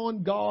banking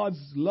on God's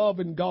love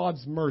and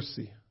God's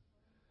mercy.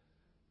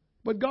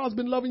 But God's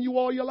been loving you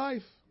all your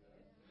life.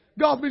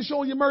 God's been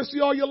showing you mercy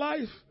all your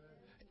life.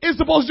 It's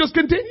supposed to just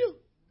continue.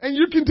 And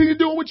you continue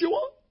doing what you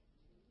want.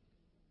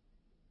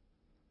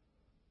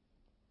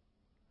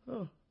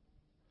 Huh.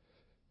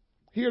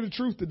 Hear the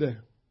truth today.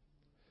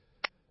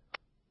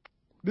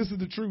 This is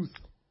the truth.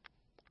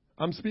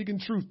 I'm speaking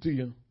truth to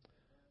you.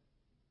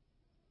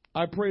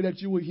 I pray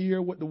that you will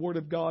hear what the Word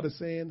of God is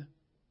saying,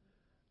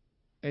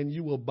 and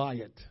you will buy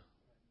it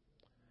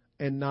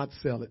and not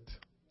sell it,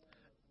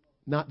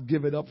 not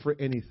give it up for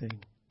anything.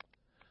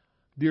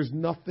 There's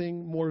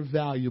nothing more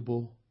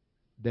valuable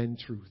than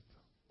truth.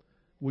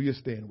 Will you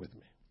stand with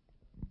me?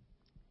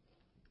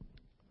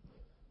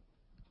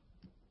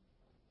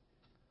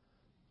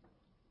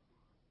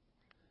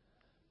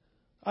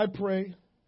 I pray